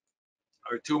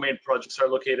 2 main projects are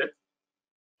located.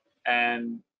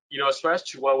 And as far as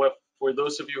Chihuahua, for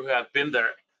those of you who have been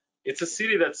there, it's a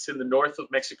city that's in the north of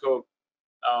Mexico,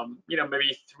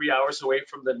 maybe 3 hours away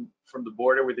from the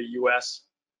border with the U.S.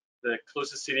 The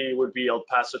closest city would be El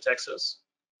Paso, Texas.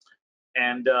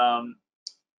 And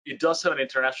it does have an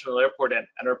international airport,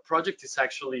 and our project is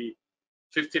actually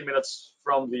 15 minutes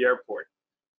from the airport.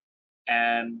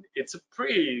 And it's a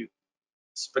pretty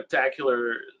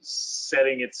spectacular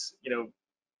setting. It's, the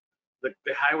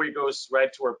highway goes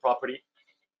right to our property,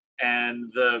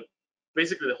 and the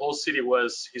basically the whole city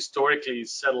was historically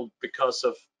settled because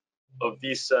of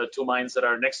these two mines that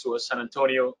are next to us, San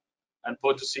Antonio and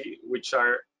Potosi, which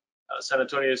are San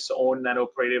Antonio's owned and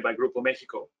operated by Grupo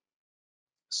Mexico.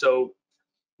 So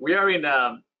we are in,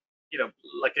 you know,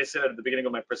 like I said at the beginning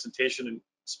of my presentation, and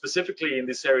specifically in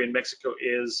this area in Mexico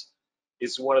is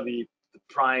one of the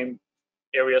prime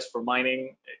areas for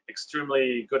mining,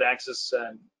 extremely good access,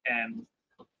 and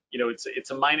you know, it's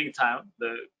a mining town.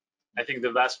 I think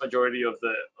the vast majority of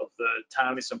the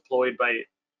town is employed by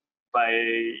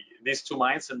these two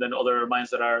mines, and then other mines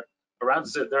that are around.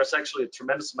 So there's actually a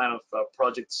tremendous amount of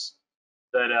projects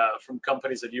that from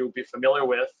companies that you'll be familiar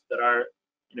with that are,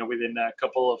 you know, within a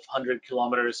couple of 100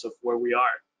 kilometers of where we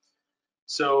are.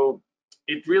 So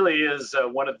it really is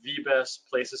one of the best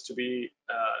places to be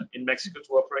in Mexico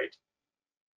to operate.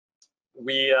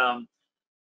 We,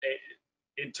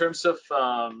 in terms of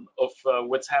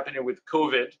what's happening with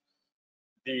COVID,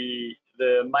 the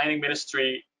mining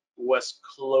ministry was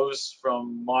closed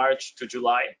from March to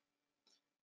July.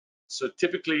 So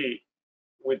typically,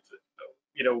 with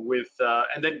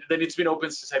and then it's been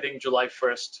open since I think July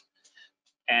 1st,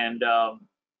 and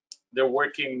they're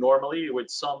working normally with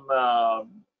some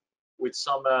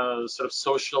sort of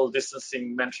social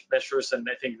distancing measures, and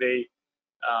I think they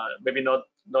maybe not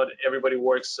everybody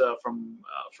works from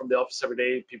the office every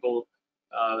day. People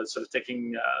sort of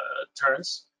taking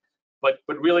turns, but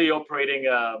really operating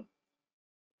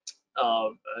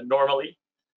normally.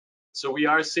 So we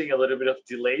are seeing a little bit of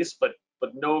delays, but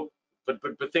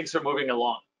things are moving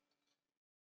along.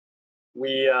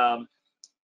 We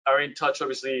are in touch,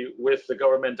 obviously, with the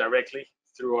government directly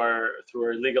through our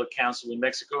legal counsel in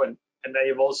Mexico, and I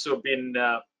have also been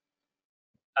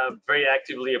very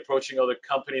actively approaching other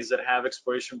companies that have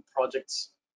exploration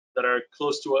projects that are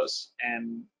close to us,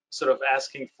 and sort of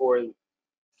asking for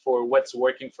what's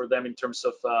working for them in terms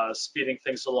of speeding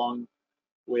things along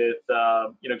with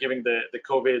you know, given the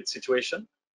COVID situation.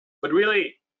 But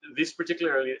really, this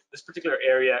particular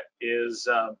area is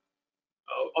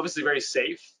obviously very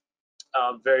safe,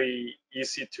 very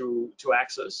easy to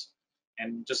access,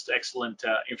 and just excellent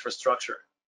infrastructure.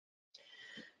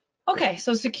 Okay,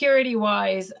 so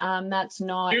security-wise, that's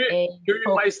not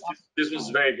security-wise, this was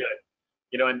very good.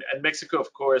 You know, and Mexico,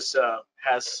 of course,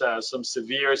 has some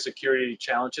severe security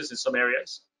challenges in some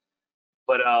areas,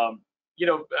 but you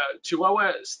know,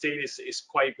 Chihuahua State is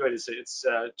quite good. It's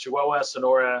Chihuahua,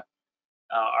 Sonora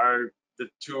are the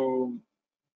two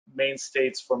main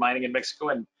states for mining in Mexico,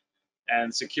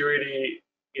 and security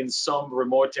in some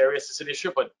remote areas is an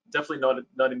issue, but definitely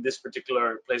not in this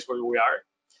particular place where we are.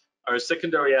 Our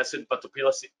secondary asset,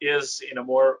 Batopilas, is in a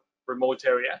more remote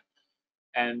area,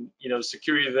 and you know,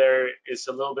 security there is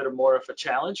a little bit more of a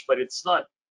challenge, but it's not,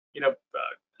 you know,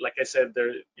 like I said, there,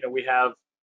 you know, we have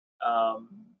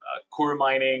Coeur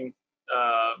Mining,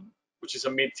 which is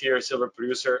a mid-tier silver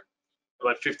producer,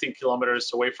 about 15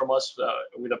 kilometers away from us,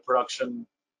 with a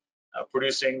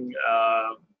producing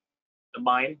a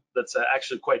mine that's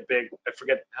actually quite big. I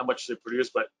forget how much they produce,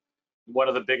 but one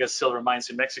of the biggest silver mines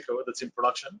in Mexico that's in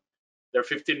production. They're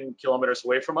 15 kilometers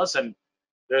away from us, and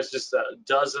there's just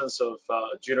dozens of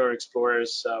junior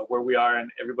explorers where we are, and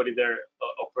everybody there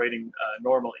operating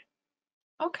normally.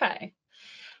 Okay.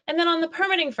 And then on the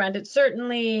permitting front, it's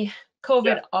certainly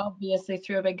COVID obviously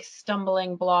threw a big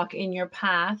stumbling block in your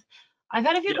path. I've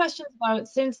had a few questions about,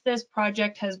 since this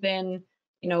project has been,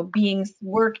 you know, being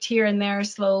worked here and there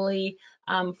slowly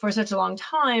for such a long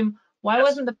time, why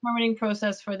wasn't the permitting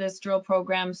process for this drill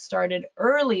program started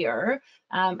earlier?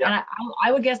 And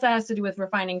I would guess that has to do with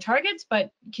refining targets, but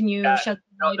can you shed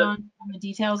light on the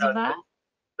details of that?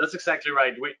 That's exactly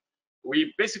right.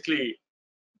 We basically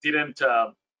didn't,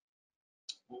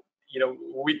 you know,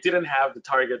 we didn't have the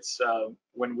targets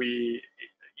when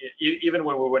even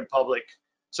when we went public.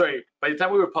 Sorry, by the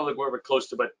time we were public, we were close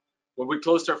to, but when we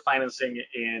closed our financing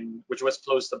which was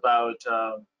closed about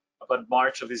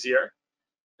March of this year,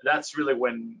 that's really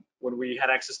when we had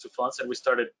access to funds, and we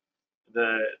started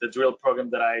the drill program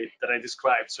that I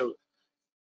described. So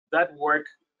that work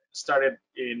started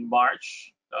in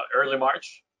March, early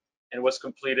March, and was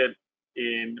completed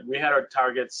we had our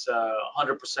targets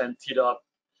 100% teed up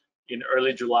in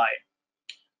early July.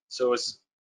 So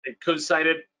it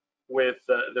coincided with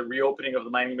the reopening of the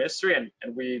mining ministry,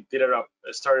 and we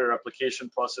started our application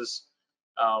process,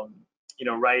 you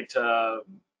know, right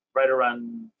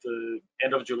around the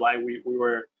end of July. We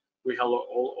had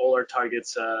all our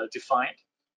targets defined.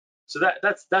 So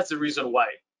that's the reason why.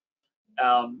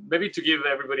 Maybe to give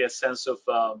everybody a sense of,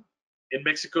 in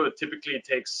Mexico, typically it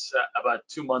takes about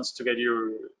 2 months to get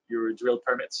your drill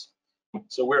permits.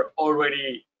 So we're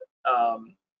already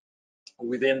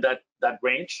within that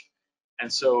range.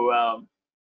 And so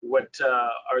what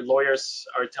our lawyers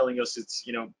are telling us, it's,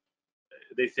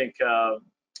 they think,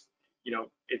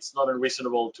 it's not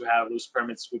unreasonable to have those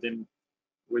permits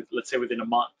let's say within a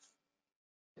month.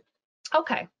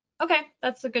 Okay. Okay.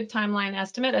 That's a good timeline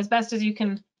estimate, as best as you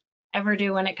can ever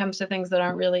do when it comes to things that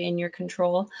aren't really in your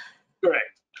control. Correct.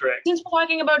 Correct. Since we're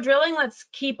talking about drilling, let's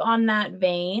keep on that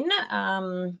vein.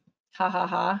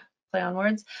 Play on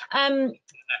words.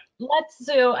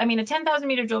 So, I mean, a 10,000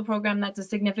 meter drill program, that's a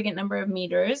significant number of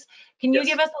meters. Can you Yes.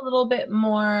 give us a little bit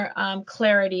more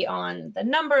clarity on the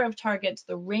number of targets,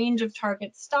 the range of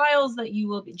target styles that you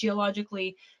will be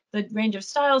geologically, the range of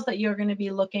styles that you're going to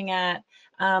be looking at?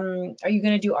 Are you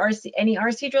going to do any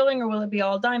RC drilling, or will it be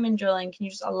all diamond drilling? Can you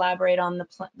just elaborate on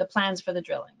the plans for the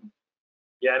drilling?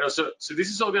 Yeah, no, so this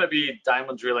is all going to be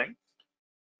diamond drilling.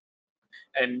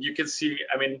 And you can see,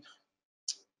 I mean,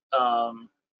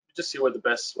 just see what the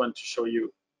best one to show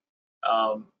you.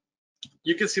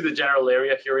 You can see the general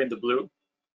area here in the blue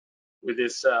with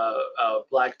these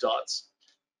black dots.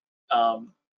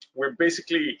 We're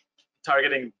basically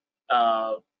targeting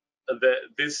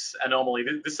this anomaly.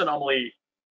 This anomaly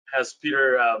has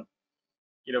Peter,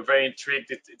 very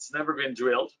intrigued. It's never been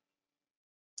drilled.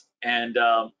 And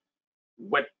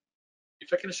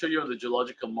if I can show you on the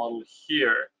geological model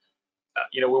here,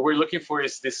 what we're looking for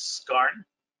is this skarn.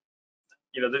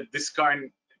 This skarn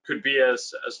could be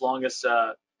as long as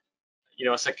as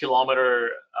a kilometer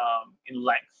in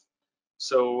length.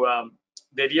 So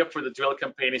the idea for the drill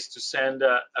campaign is to send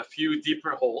a few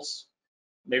deeper holes,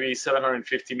 maybe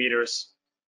 750 meters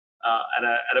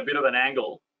at a bit of an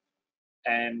angle,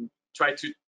 and try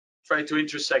to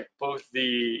intersect both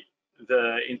the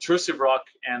intrusive rock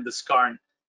and the skarn.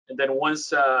 And then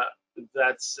once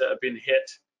that's been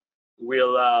hit,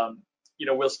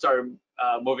 we'll start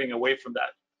moving away from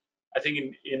that. I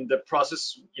think in the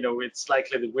process, it's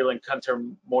likely that we'll encounter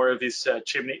more of these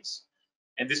chimneys.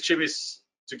 And these chimneys,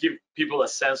 to give people a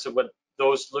sense of what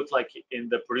those look like in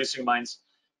the producing mines,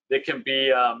 they can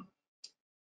be,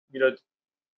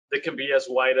 they can be as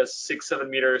wide as 6-7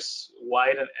 meters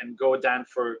wide and go down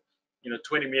for,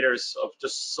 20 meters of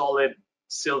just solid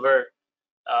silver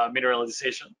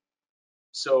mineralization.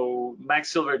 So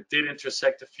Max Silver did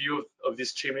intersect a few of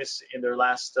these chimneys in their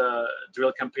last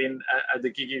drill campaign at the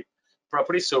Guigui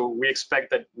property. So we expect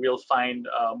that we'll find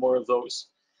more of those.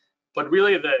 But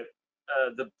really, the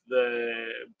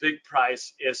big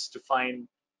prize is to find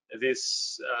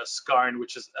this skarn,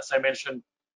 which is, as I mentioned,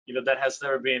 that has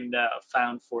never been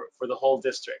found for the whole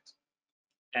district.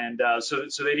 And so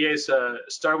the idea is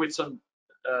start with some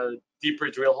deeper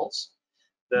drill holes.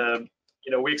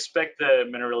 We expect the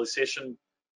mineralization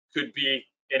could be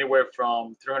anywhere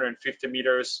from 350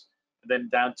 meters and then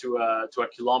down to a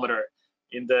kilometer.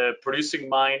 In the producing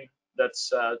mine that's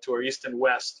to our east and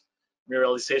west,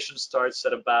 mineralization starts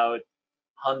at about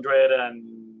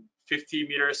 150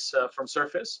 meters from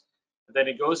surface. And then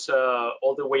it goes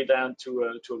all the way down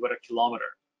to about a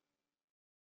kilometer.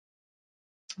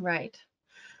 Right.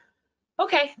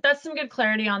 Okay, that's some good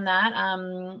clarity on that.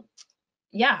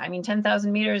 Yeah, I mean, 10,000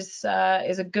 meters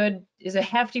is a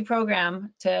hefty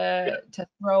program to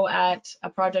throw at a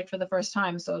project for the first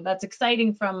time. So that's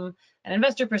exciting from an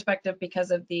investor perspective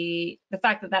because of the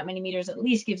fact that many meters at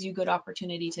least gives you good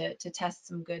opportunity to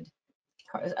test a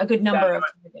good number of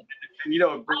targets.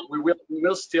 And we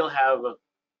will still have a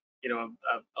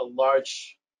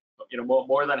large,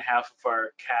 more than half of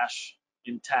our cash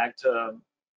intact,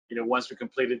 once we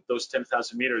completed those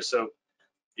 10,000 meters. So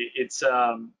it's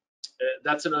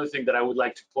that's another thing that I would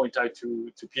like to point out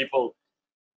to people,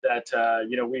 that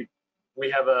we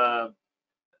have an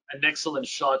excellent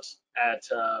shot at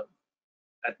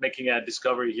making a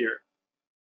discovery here.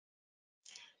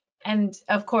 And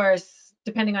of course,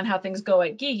 depending on how things go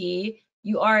at Guigui,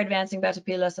 you are advancing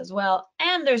Batopilas as well.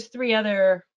 And there's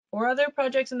 4 other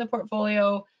projects in the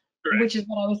portfolio. Correct. Which is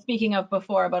what I was speaking of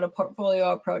before, about a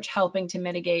portfolio approach helping to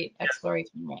mitigate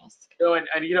exploration risk.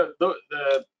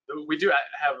 We do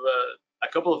have a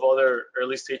couple of other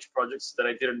early stage projects that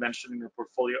I didn't mention in your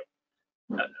portfolio.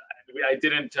 I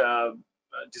didn't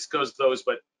discuss those,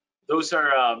 but those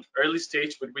are early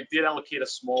stage, but we did allocate a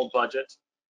small budget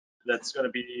that's going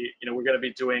to be, we're going to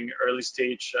be doing early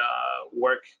stage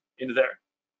work in there.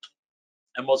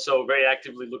 I'm also very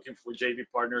actively looking for JV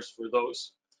partners for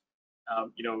those.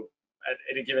 At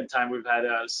any given time, we've had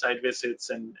site visits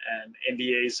and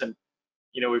NDAs, and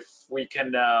if we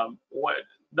can,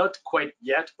 not quite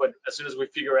yet, but as soon as we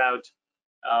figure out,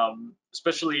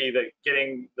 especially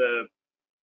getting the,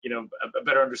 a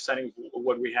better understanding of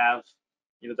what we have,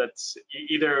 that's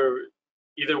either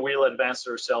either we'll advance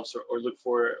ourselves or look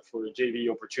for JV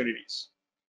opportunities.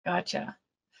 Gotcha.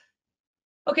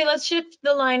 Okay, let's shift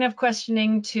the line of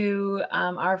questioning to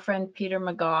our friend Peter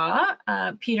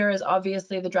McGaw. Peter is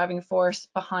obviously the driving force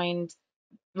behind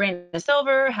Reyna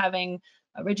Silver, having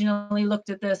originally looked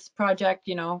at this project,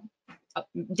 you know,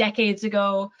 decades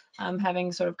ago,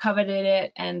 having sort of coveted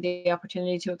it and the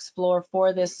opportunity to explore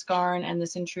for this scarn and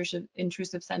this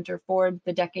intrusive center for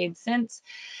the decades since.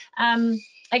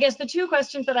 I guess the two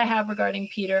questions that I have regarding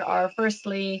Peter are,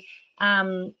 firstly,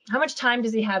 how much time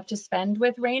does he have to spend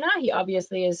with Reyna? He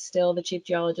obviously is still the chief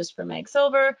geologist for Mag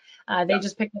Silver. They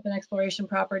just picked up an exploration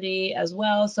property as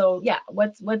well. So yeah,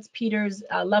 what's Peter's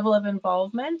level of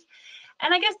involvement?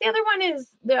 And I guess the other one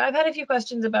is, I've had a few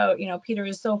questions about, you know, Peter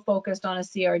is so focused on a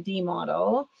CRD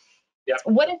model. Yep.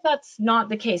 What if that's not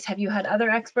the case? Have you had other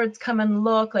experts come and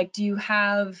look? Like, do you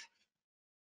have,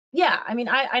 yeah, I mean,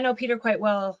 I know Peter quite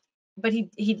well, but he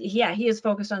is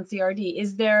focused on CRD.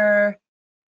 Is there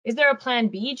a plan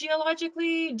B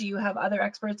geologically? Do you have other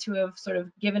experts who have sort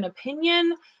of given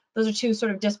opinion? Those are two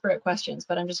sort of disparate questions,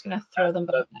 but I'm just going to throw them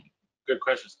both in. Good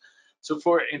questions. So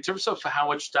in terms of how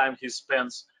much time he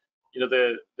spends, you know,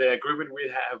 the agreement we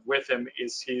have with him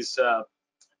is he's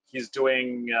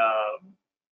doing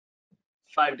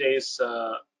 5 days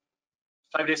a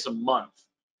month,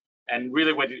 and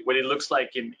really what it looks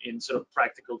like in sort of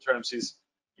practical terms is,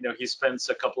 you know, he spends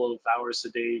a couple of hours a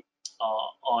day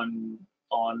on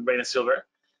Reyna Silver,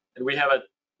 and we have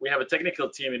a technical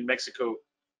team in Mexico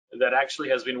that actually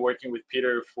has been working with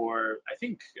Peter for, I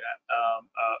think,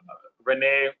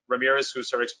 Reyna Ramirez,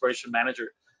 who's our exploration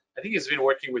manager. I think he's been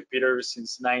working with Peter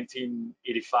since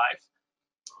 1985.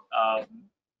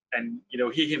 And, you know,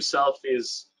 he himself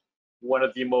is one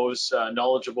of the most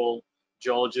knowledgeable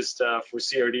geologists for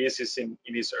CRDs. He's in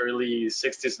his early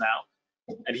 60s now.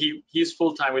 And he's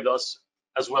full-time with us,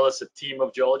 as well as a team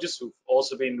of geologists who've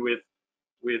also been with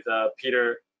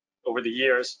Peter over the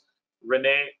years.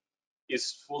 Rene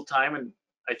is full-time, and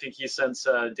I think he sends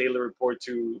a daily report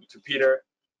to Peter.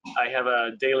 I have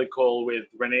a daily call with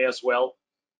Rene as well.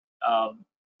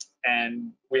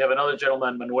 And we have another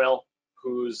gentleman, Manuel,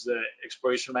 who's the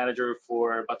exploration manager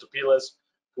for Batopilas,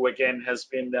 who again has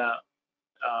been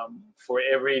for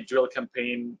every drill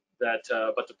campaign that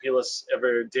Batopilas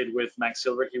ever did with Mag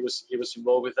Silver. He was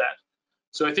involved with that.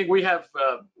 So I think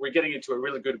we're getting into a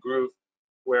really good groove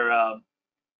where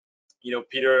you know,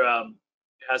 Peter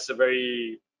has a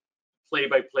very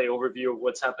play-by-play overview of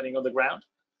what's happening on the ground,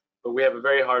 but we have a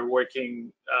very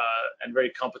hardworking and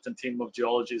very competent team of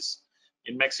geologists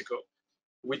in Mexico.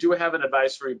 We do have an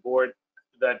advisory board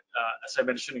that, as I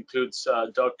mentioned, includes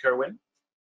Doug Kerwin,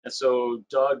 and so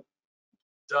Doug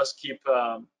does keep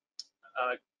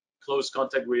close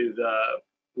contact with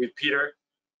Peter.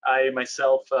 I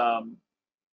myself,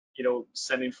 you know,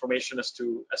 send information as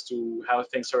to how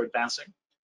things are advancing,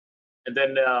 and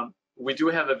then we do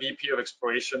have a VP of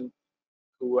exploration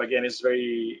who again is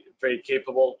very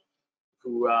capable,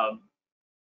 who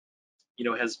you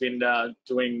know, has been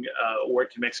doing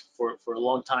work in Mexico for a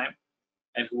long time,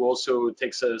 and who also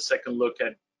takes a second look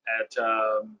at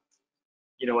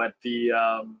you know, at the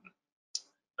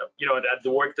you know, at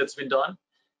the work that's been done.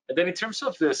 And then in terms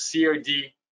of the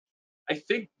CRD, I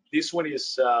think this one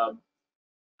is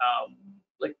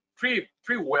like pretty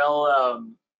well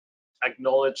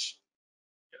acknowledged,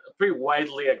 pretty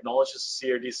widely acknowledged as a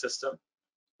CRD system.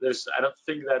 I don't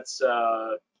think that's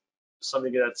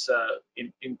something that's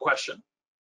in question.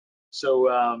 So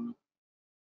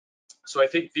so I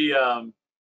think the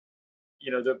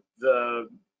you know, the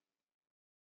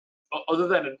other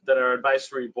than our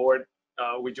advisory board,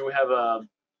 we do have a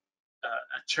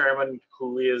chairman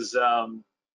who is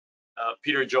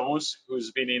Peter Jones,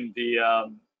 who's been in the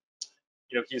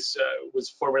you know, he's was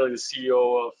formerly the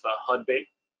CEO of Hudbay,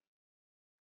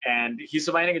 and he's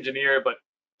a mining engineer, but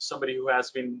somebody who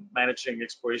has been managing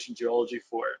exploration geology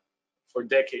for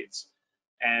decades.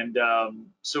 And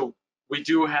so we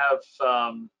do have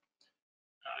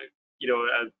you know,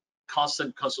 a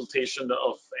constant consultation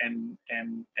of and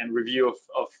review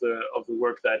of the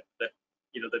work that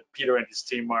you know, that Peter and his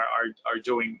team are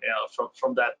doing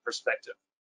from that perspective.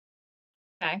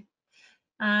 Okay.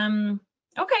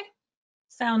 Okay.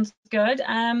 Sounds good.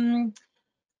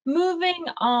 Moving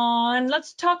on,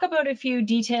 let's talk about a few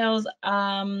details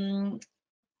of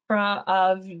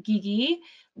Guigui.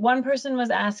 One person was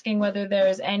asking whether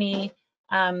there's any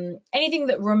anything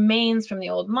that remains from the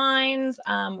old mines,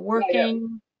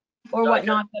 working or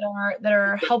whatnot, that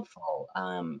are helpful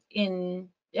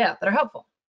that are helpful.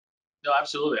 No,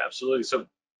 absolutely. So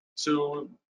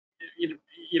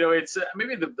you know, it's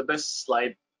maybe the best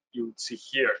slide you would see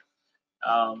here.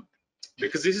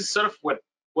 because this is sort of what,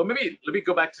 well, maybe let me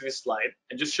go back to this slide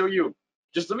and just show you,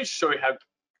 let me show you how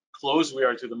close we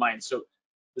are to the mine. So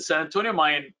the San Antonio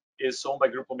mine is owned by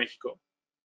Grupo Mexico,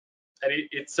 and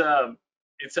it's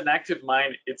an active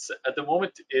mine. It's at the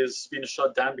moment is being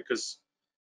shut down because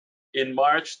in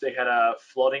March they had a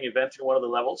flooding event in one of the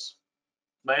levels.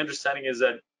 My understanding is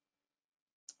that,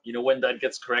 you know, when that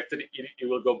gets corrected, it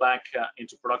will go back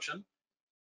into production.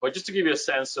 But just to give you a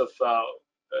sense of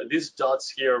these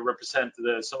dots here represent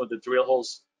some of the drill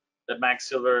holes that Max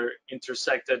Silver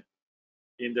intersected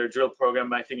in their drill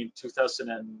program, I think in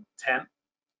 2010.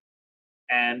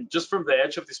 And just from the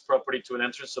edge of this property to an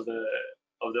entrance of the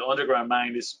underground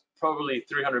mine is probably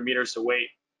 300 meters away.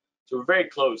 So we're very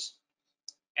close.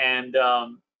 And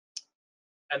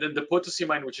then the Potosi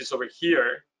mine, which is over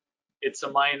here, it's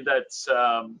a mine that's,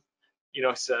 you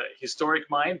know, it's a historic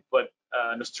mine, but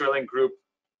an Australian group,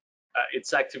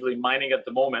 it's actively mining at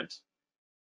the moment.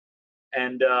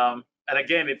 And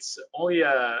again, it's only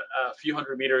a few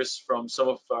hundred meters from some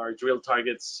of our drill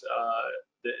targets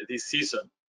this season.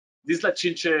 This La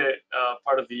Chinche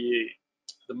part of the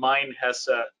mine has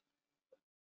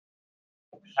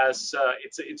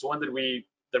it's one that we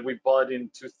bought in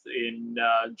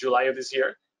July of this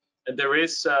year, and there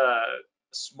is a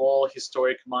small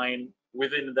historic mine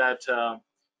within that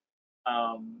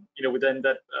you know, within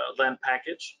that land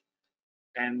package,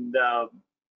 and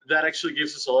that actually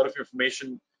gives us a lot of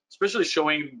information, especially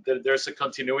showing that there's a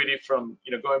continuity from,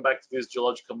 you know, going back to this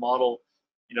geological model,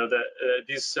 you know,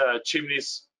 these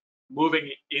chimneys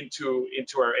moving into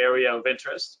our area of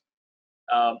interest.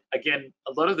 Again,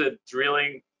 a lot of the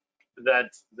drilling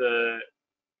that the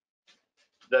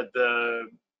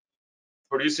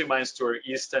producing mines to our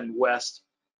east and west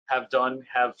have done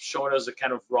have shown us the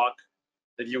kind of rock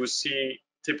that you would see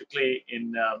typically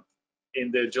in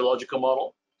the geological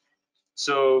model.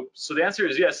 So the answer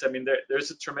is yes. I mean,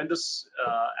 there's a tremendous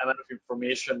amount of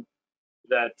information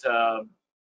that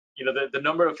you know, the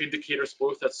number of indicators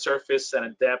both at surface and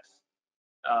at depth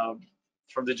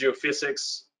from the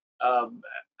geophysics.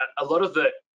 A lot of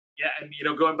the, yeah, and you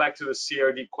know, going back to the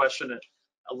CRD question,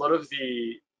 a lot of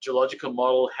the geological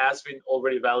model has been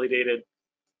already validated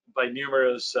by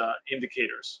numerous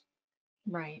indicators.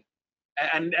 Right.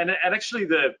 And actually,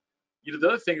 the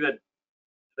other thing that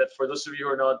for those of you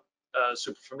who are not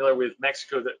super familiar with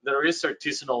Mexico, that there is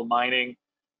artisanal mining,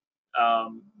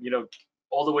 you know,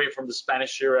 all the way from the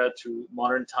Spanish era to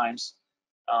modern times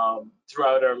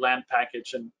throughout our land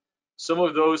package. And some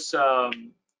of those,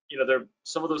 you know,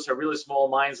 some of those are really small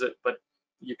mines, but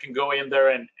you can go in there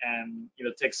and you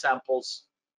know, take samples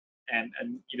and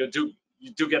you know,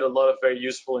 you do get a lot of very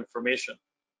useful information.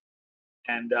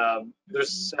 And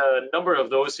there's a number of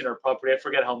those in our property. I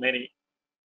forget how many,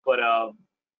 but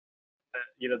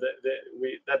you know,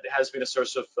 that has been a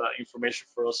source of information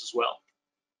for us as well.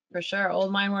 For sure.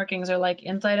 Old mine workings are like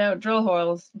inside out drill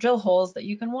holes that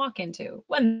you can walk into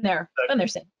when they're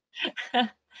safe.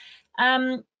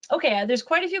 Okay, there's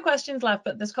quite a few questions left,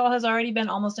 but this call has already been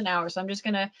almost an hour, so I'm just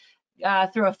gonna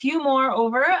throw a few more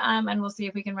over, and we'll see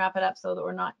if we can wrap it up so that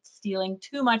we're not stealing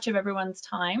too much of everyone's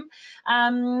time.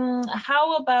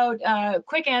 How about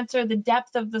quick answer, the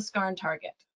depth of the skarn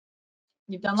target?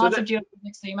 You've done lots of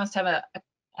geophysics, so you must have a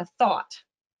thought.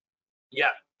 Yeah,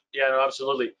 no,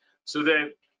 absolutely. So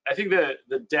I think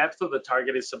the depth of the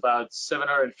target is about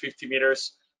 750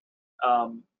 meters.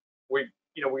 We're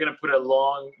going to put a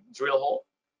long drill hole,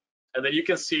 and then you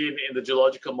can see in the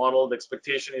geological model, the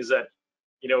expectation is that,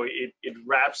 you know, it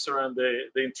wraps around the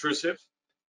intrusive,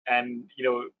 and you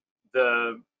know,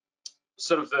 the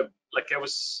sort of like I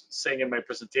was saying in my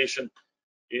presentation,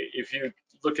 if you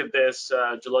look at this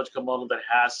geological model that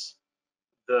has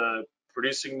the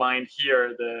producing mine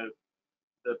here,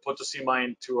 the Potosi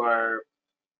mine to our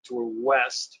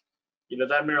west, you know,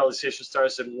 that mineralization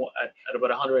starts at about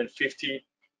 150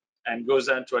 and goes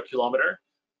down to a kilometer.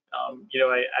 You know,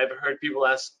 I've heard people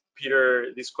ask Peter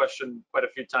this question quite a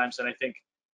few times, and I think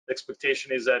the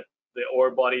expectation is that the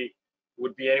ore body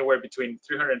would be anywhere between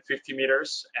 350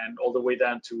 meters and all the way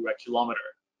down to a kilometer.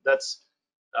 That's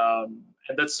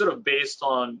and that's sort of based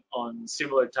on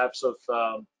similar types of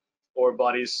ore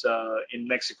bodies in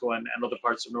Mexico and other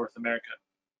parts of North America.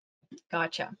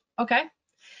 Gotcha. Okay.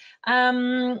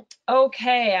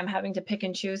 Okay, I'm having to pick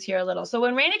and choose here a little. So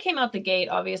when Reyna came out the gate,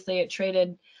 obviously it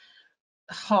traded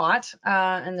hot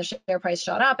and the share price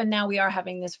shot up, and now we are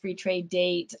having this free trade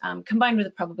date combined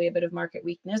with probably a bit of market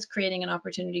weakness, creating an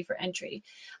opportunity for entry.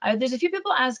 There's a few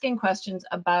people asking questions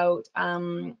about,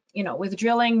 you know, with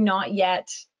drilling not yet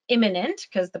imminent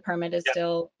because the permit is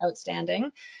still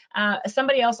outstanding.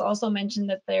 Somebody else also mentioned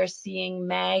that they're seeing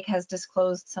MAG has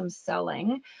disclosed some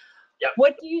selling. Yeah.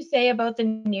 What do you say about the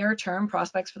near-term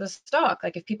prospects for the stock?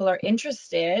 Like if people are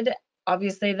interested,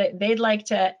 obviously they'd like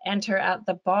to enter at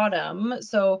the bottom.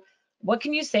 So what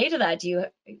can you say to that? Do you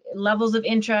levels of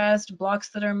interest, blocks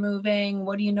that are moving?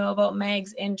 What do you know about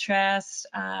Meg's interest?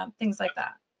 Things like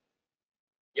that.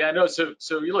 Yeah, no. So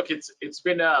you look, it's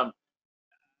been. I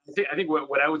think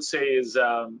what I would say is,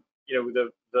 you know,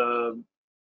 the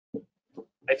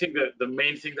I think the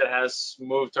main thing that has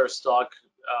moved our stock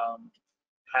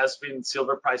has been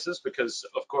silver prices, because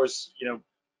of course, you know,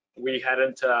 we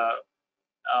hadn't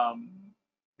um,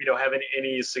 you know, having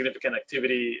any significant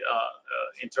activity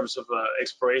in terms of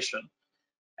exploration,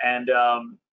 and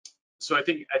so I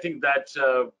think that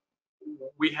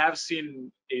we have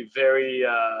seen a very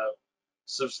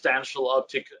substantial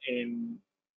uptick in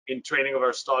trading of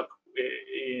our stock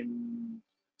in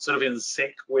sort of in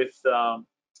sync with the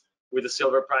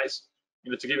silver price.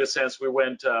 You know, to give you a sense, we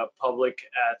went public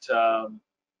at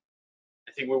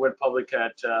I think we went public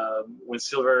at when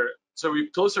silver. So we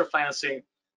closed our financing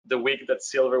the week that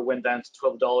silver went down to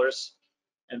 $12,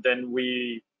 and then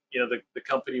we, you know, the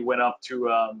company went up to.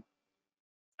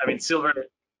 I mean, silver.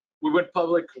 We went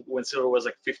public when silver was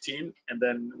like 15, and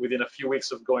then within a few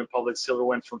weeks of going public, silver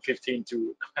went from 15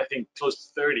 to I think close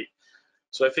to 30.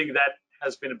 So I think that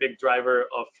has been a big driver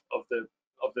of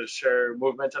the share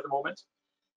movement at the moment.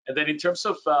 And then in terms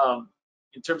of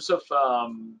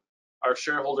our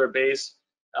shareholder base,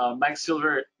 Max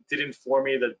Silver did inform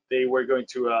me that they were going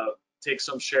to take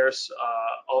some shares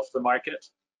off the market,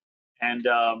 and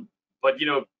but you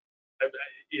know,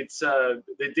 it's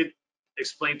they did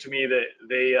explain to me that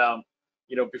they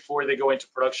you know, before they go into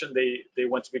production, they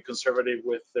want to be conservative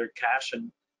with their cash,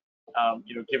 and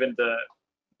you know, given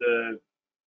the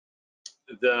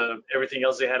everything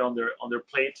else they had on their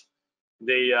plate,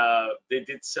 they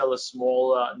did sell a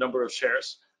small number of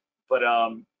shares. But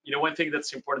you know, one thing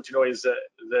that's important to know is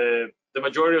that the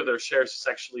majority of their shares is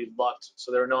actually locked,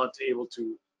 so they're not able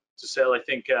to sell. I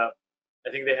think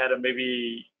they had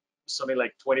maybe something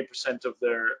like 20% of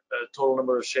their total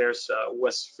number of shares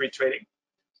was free trading,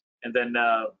 and then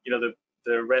you know,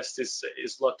 the rest is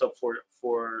locked up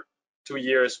for 2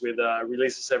 years with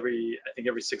releases I think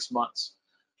every 6 months.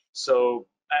 So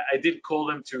I did call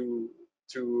them to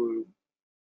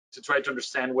try to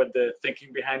understand what the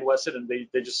thinking behind was it, and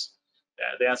they just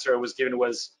the answer I was given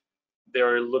was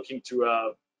they're looking to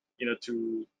you know,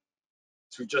 to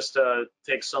just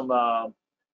take some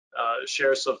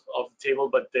shares of the table,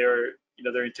 but their, you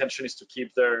know, their intention is to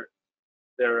keep their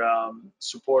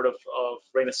support of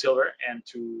Reyna Silver, and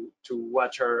to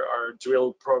watch our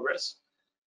drill progress,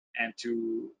 and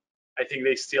to, I think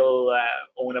they still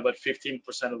own about 15%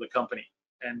 of the company.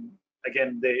 And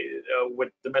again, they what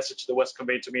the message that was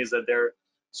conveyed to me is that they're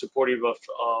supportive of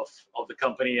the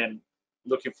company and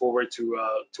looking forward to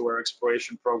our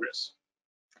exploration progress.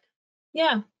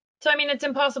 Yeah. So, I mean, it's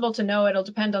impossible to know. It'll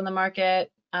depend on the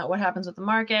market, what happens with the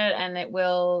market, and it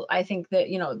will, I think that,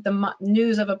 you know, the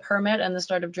news of a permit and the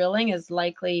start of drilling is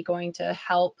likely going to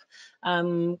help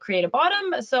create a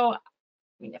bottom. So, I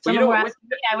mean, if But you someone know were what? asking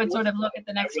me, I would sort of look at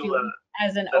the I next will. few weeks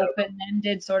as an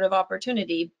open-ended sort of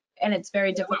opportunity, and it's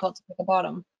very difficult to pick a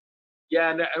bottom.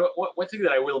 Yeah, and one thing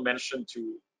that I will mention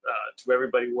to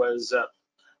everybody was,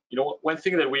 you know, one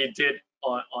thing that we did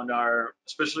on our,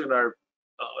 especially on our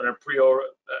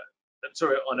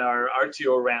sorry, on our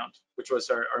RTO round, which was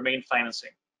our main financing,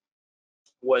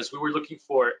 was we were looking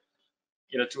for,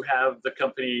 you know, to have the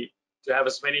company, to have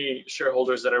as many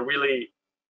shareholders that are really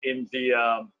in the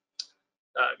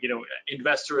you know,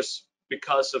 investors,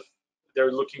 because of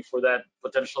they're looking for that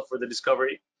potential for the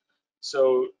discovery.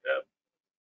 So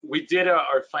we did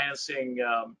our financing.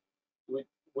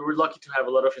 We were lucky to have a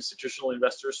lot of institutional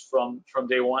investors from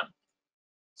day one.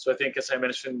 So I think, as I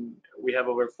mentioned, we have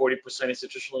over 40%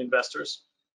 institutional investors.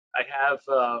 I have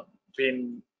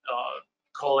been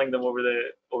calling them over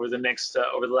the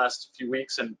last few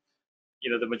weeks, and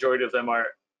you know, the majority of them are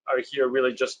here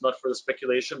really just not for the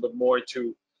speculation, but more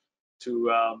to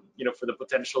you know, for the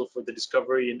potential for the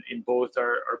discovery in both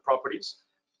our properties.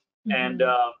 And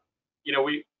you know,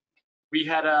 we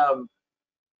had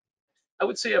I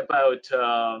would say about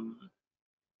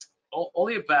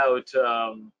only about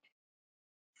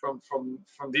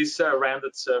from this round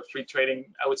that's free trading,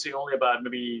 I would say only about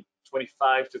maybe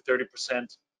 25 to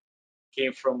 30%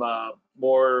 came from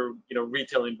more, you know,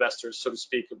 retail investors, so to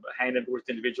speak, high net worth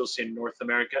individuals in North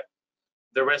America.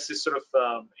 The rest is sort of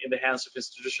in the hands of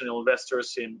institutional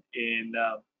investors in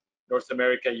North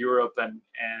America, Europe, and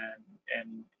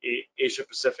Asia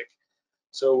Pacific.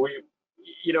 So we,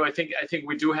 you know, I think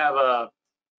we do have a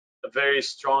very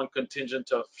strong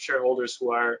contingent of shareholders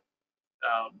who are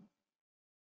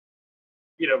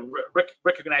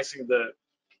recognizing the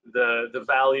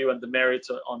value and the merits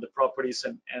on the properties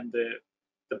and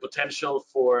the potential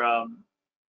for a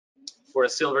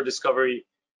silver discovery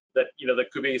that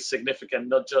that could be significant,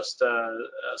 not just a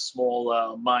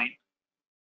small mine.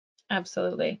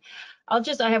 Absolutely. I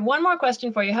have one more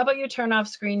question for you. How about you turn off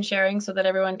screen sharing so that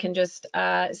everyone can just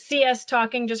see us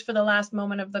talking just for the last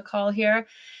moment of the call here?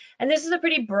 And this is a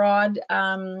pretty broad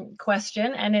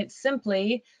question, and it's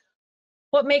simply,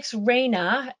 what makes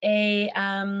Reyna a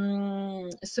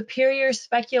superior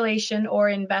speculation or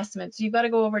investment? So you've got to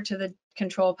go over to the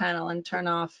control panel and turn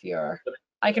off your,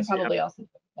 I can probably also do it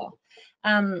as well.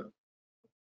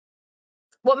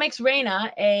 What makes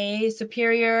Reyna a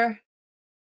superior?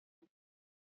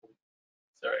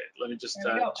 Sorry, let me just.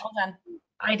 There we go. Hold on.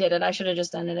 I did it. I should have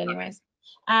just done it anyways.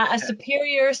 A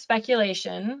superior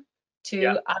speculation to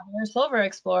other silver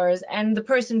explorers, and the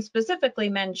person specifically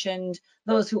mentioned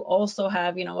those who also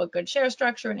have, a good share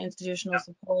structure and institutional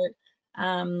support.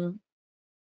 What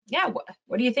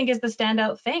do you think is the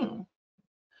standout thing?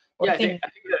 I think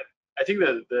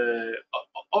that the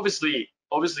obviously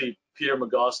Peter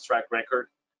McGough's track record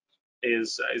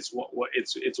is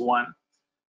one.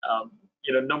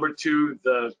 Number two,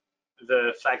 the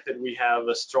fact that we have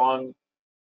a strong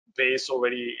base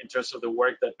already in terms of the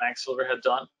work that Max Silver had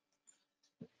done.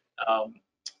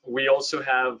 We also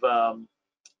have, I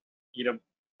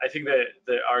think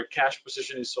that our cash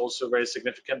position is also very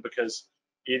significant because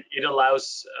it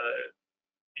allows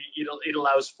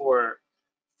for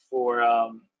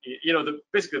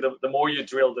basically the more you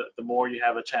drill, the more you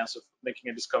have a chance of making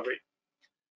a discovery.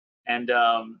 And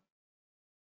the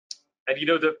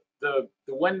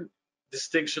one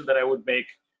distinction that I would make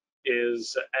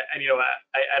is, and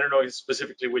I don't know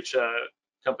specifically which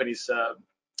companies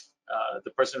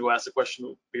the person who asked the question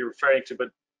will be referring to, but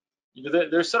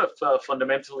there's sort of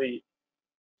fundamentally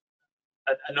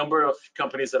a number of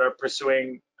companies that are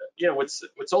pursuing what's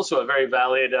also a very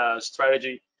valid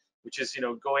strategy, which is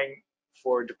going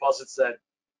for deposits that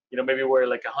maybe were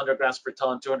like 100 grams per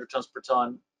ton, 200 tons per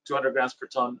ton, 200 grams per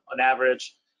ton on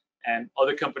average, and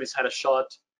other companies had a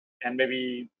shot and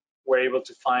maybe were able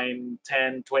to find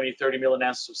 10, 20, 30 million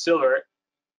ounces of silver.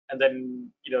 And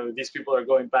then, these people are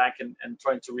going back and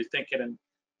trying to rethink it and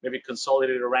maybe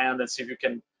consolidate it around and see if you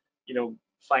can,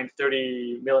 find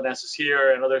 30 million ounces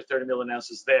here, another 30 million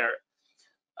ounces there.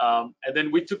 And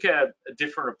then we took a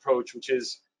different approach, which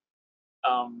is,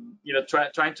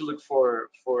 trying to look for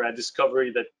a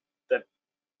discovery that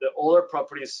all our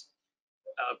properties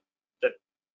that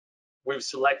we've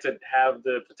selected have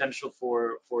the potential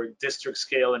for district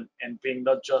scale and being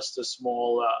not just a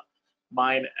small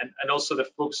mine, and also the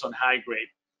focus on high grade.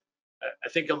 I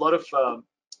think a lot of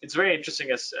it's very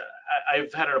interesting, as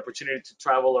I've had an opportunity to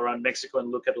travel around Mexico and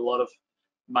look at a lot of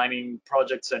mining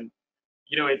projects, and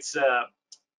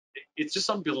it's just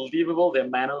unbelievable the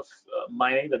amount of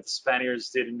mining that the Spaniards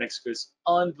did in Mexico is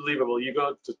unbelievable. You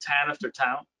go to town after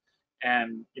town,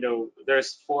 and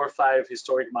there's 4 or 5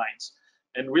 historic mines.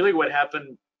 And really, what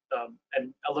happened,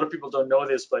 and a lot of people don't know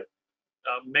this, but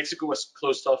Mexico was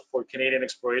closed off for Canadian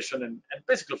exploration and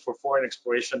basically for foreign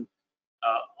exploration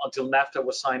until NAFTA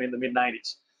was signed in the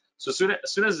mid-90s. So as soon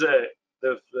as the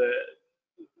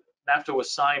NAFTA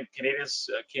was signed, Canadians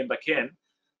came back in,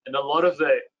 and a lot of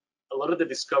the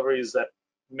discoveries that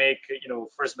make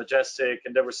First Majestic,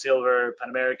 Endeavor Silver, Pan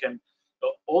American,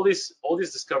 all these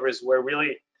discoveries were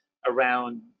really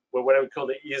around what I would call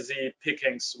the easy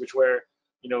pickings, which were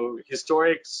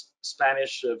historic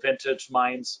Spanish vintage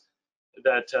mines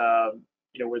that where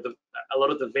a lot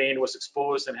of the vein was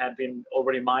exposed and had been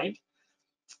already mined,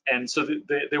 and so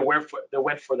they went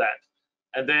for that.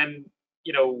 And then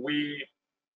we,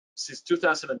 since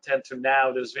 2010 to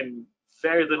now, there's been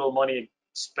very little money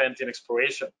spent in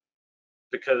exploration,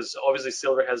 because obviously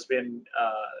silver has been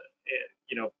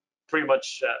pretty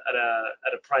much at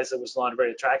a price that was not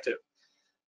very attractive.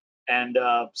 And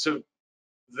so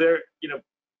there,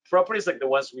 properties like the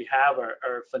ones we have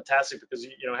are fantastic, because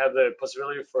have the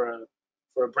possibility for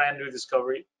a brand new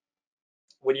discovery.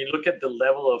 When you look at the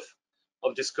level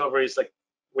of discoveries, like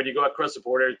when you go across the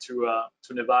border to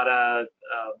Nevada,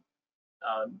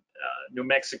 New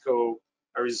Mexico,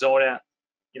 Arizona,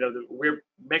 we're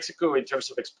Mexico in terms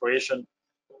of exploration.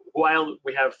 While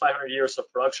we have 500 years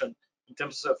of production, in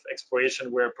terms of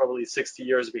exploration, we're probably 60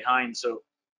 years behind. So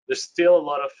there's still a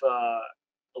lot of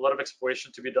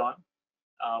exploration to be done.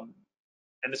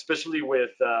 And especially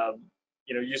with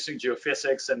using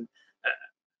geophysics and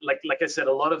like I said,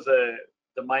 a lot of the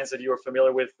mines that you are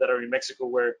familiar with that are in Mexico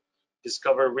were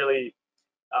discovered really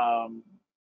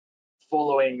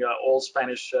following old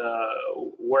Spanish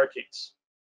workings.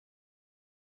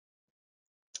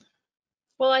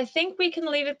 Well, I think we can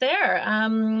leave it there.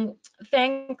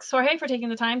 Thanks, Jorge, for taking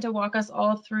the time to walk us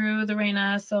all through the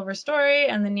Reyna Silver story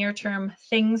and the near-term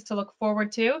things to look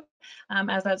forward to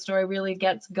as that story really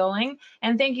gets going.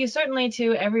 And thank you certainly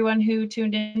to everyone who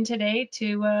tuned in today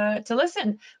to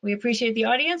listen. We appreciate the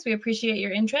audience. We appreciate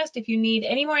your interest. If you need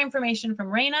any more information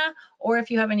from Reyna, or if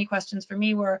you have any questions for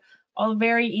me, we're all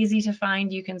very easy to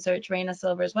find. You can search Reyna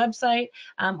Silver's website,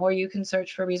 or you can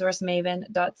search for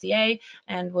resourcemaven.ca,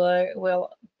 and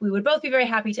we would both be very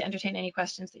happy to entertain any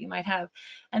questions that you might have.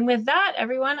 And with that,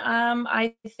 everyone,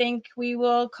 I think we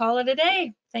will call it a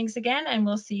day. Thanks again, and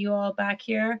we'll see you all back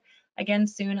here again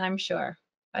soon, I'm sure.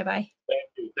 Bye-bye. Thank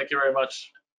you. Thank you very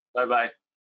much. Bye-bye.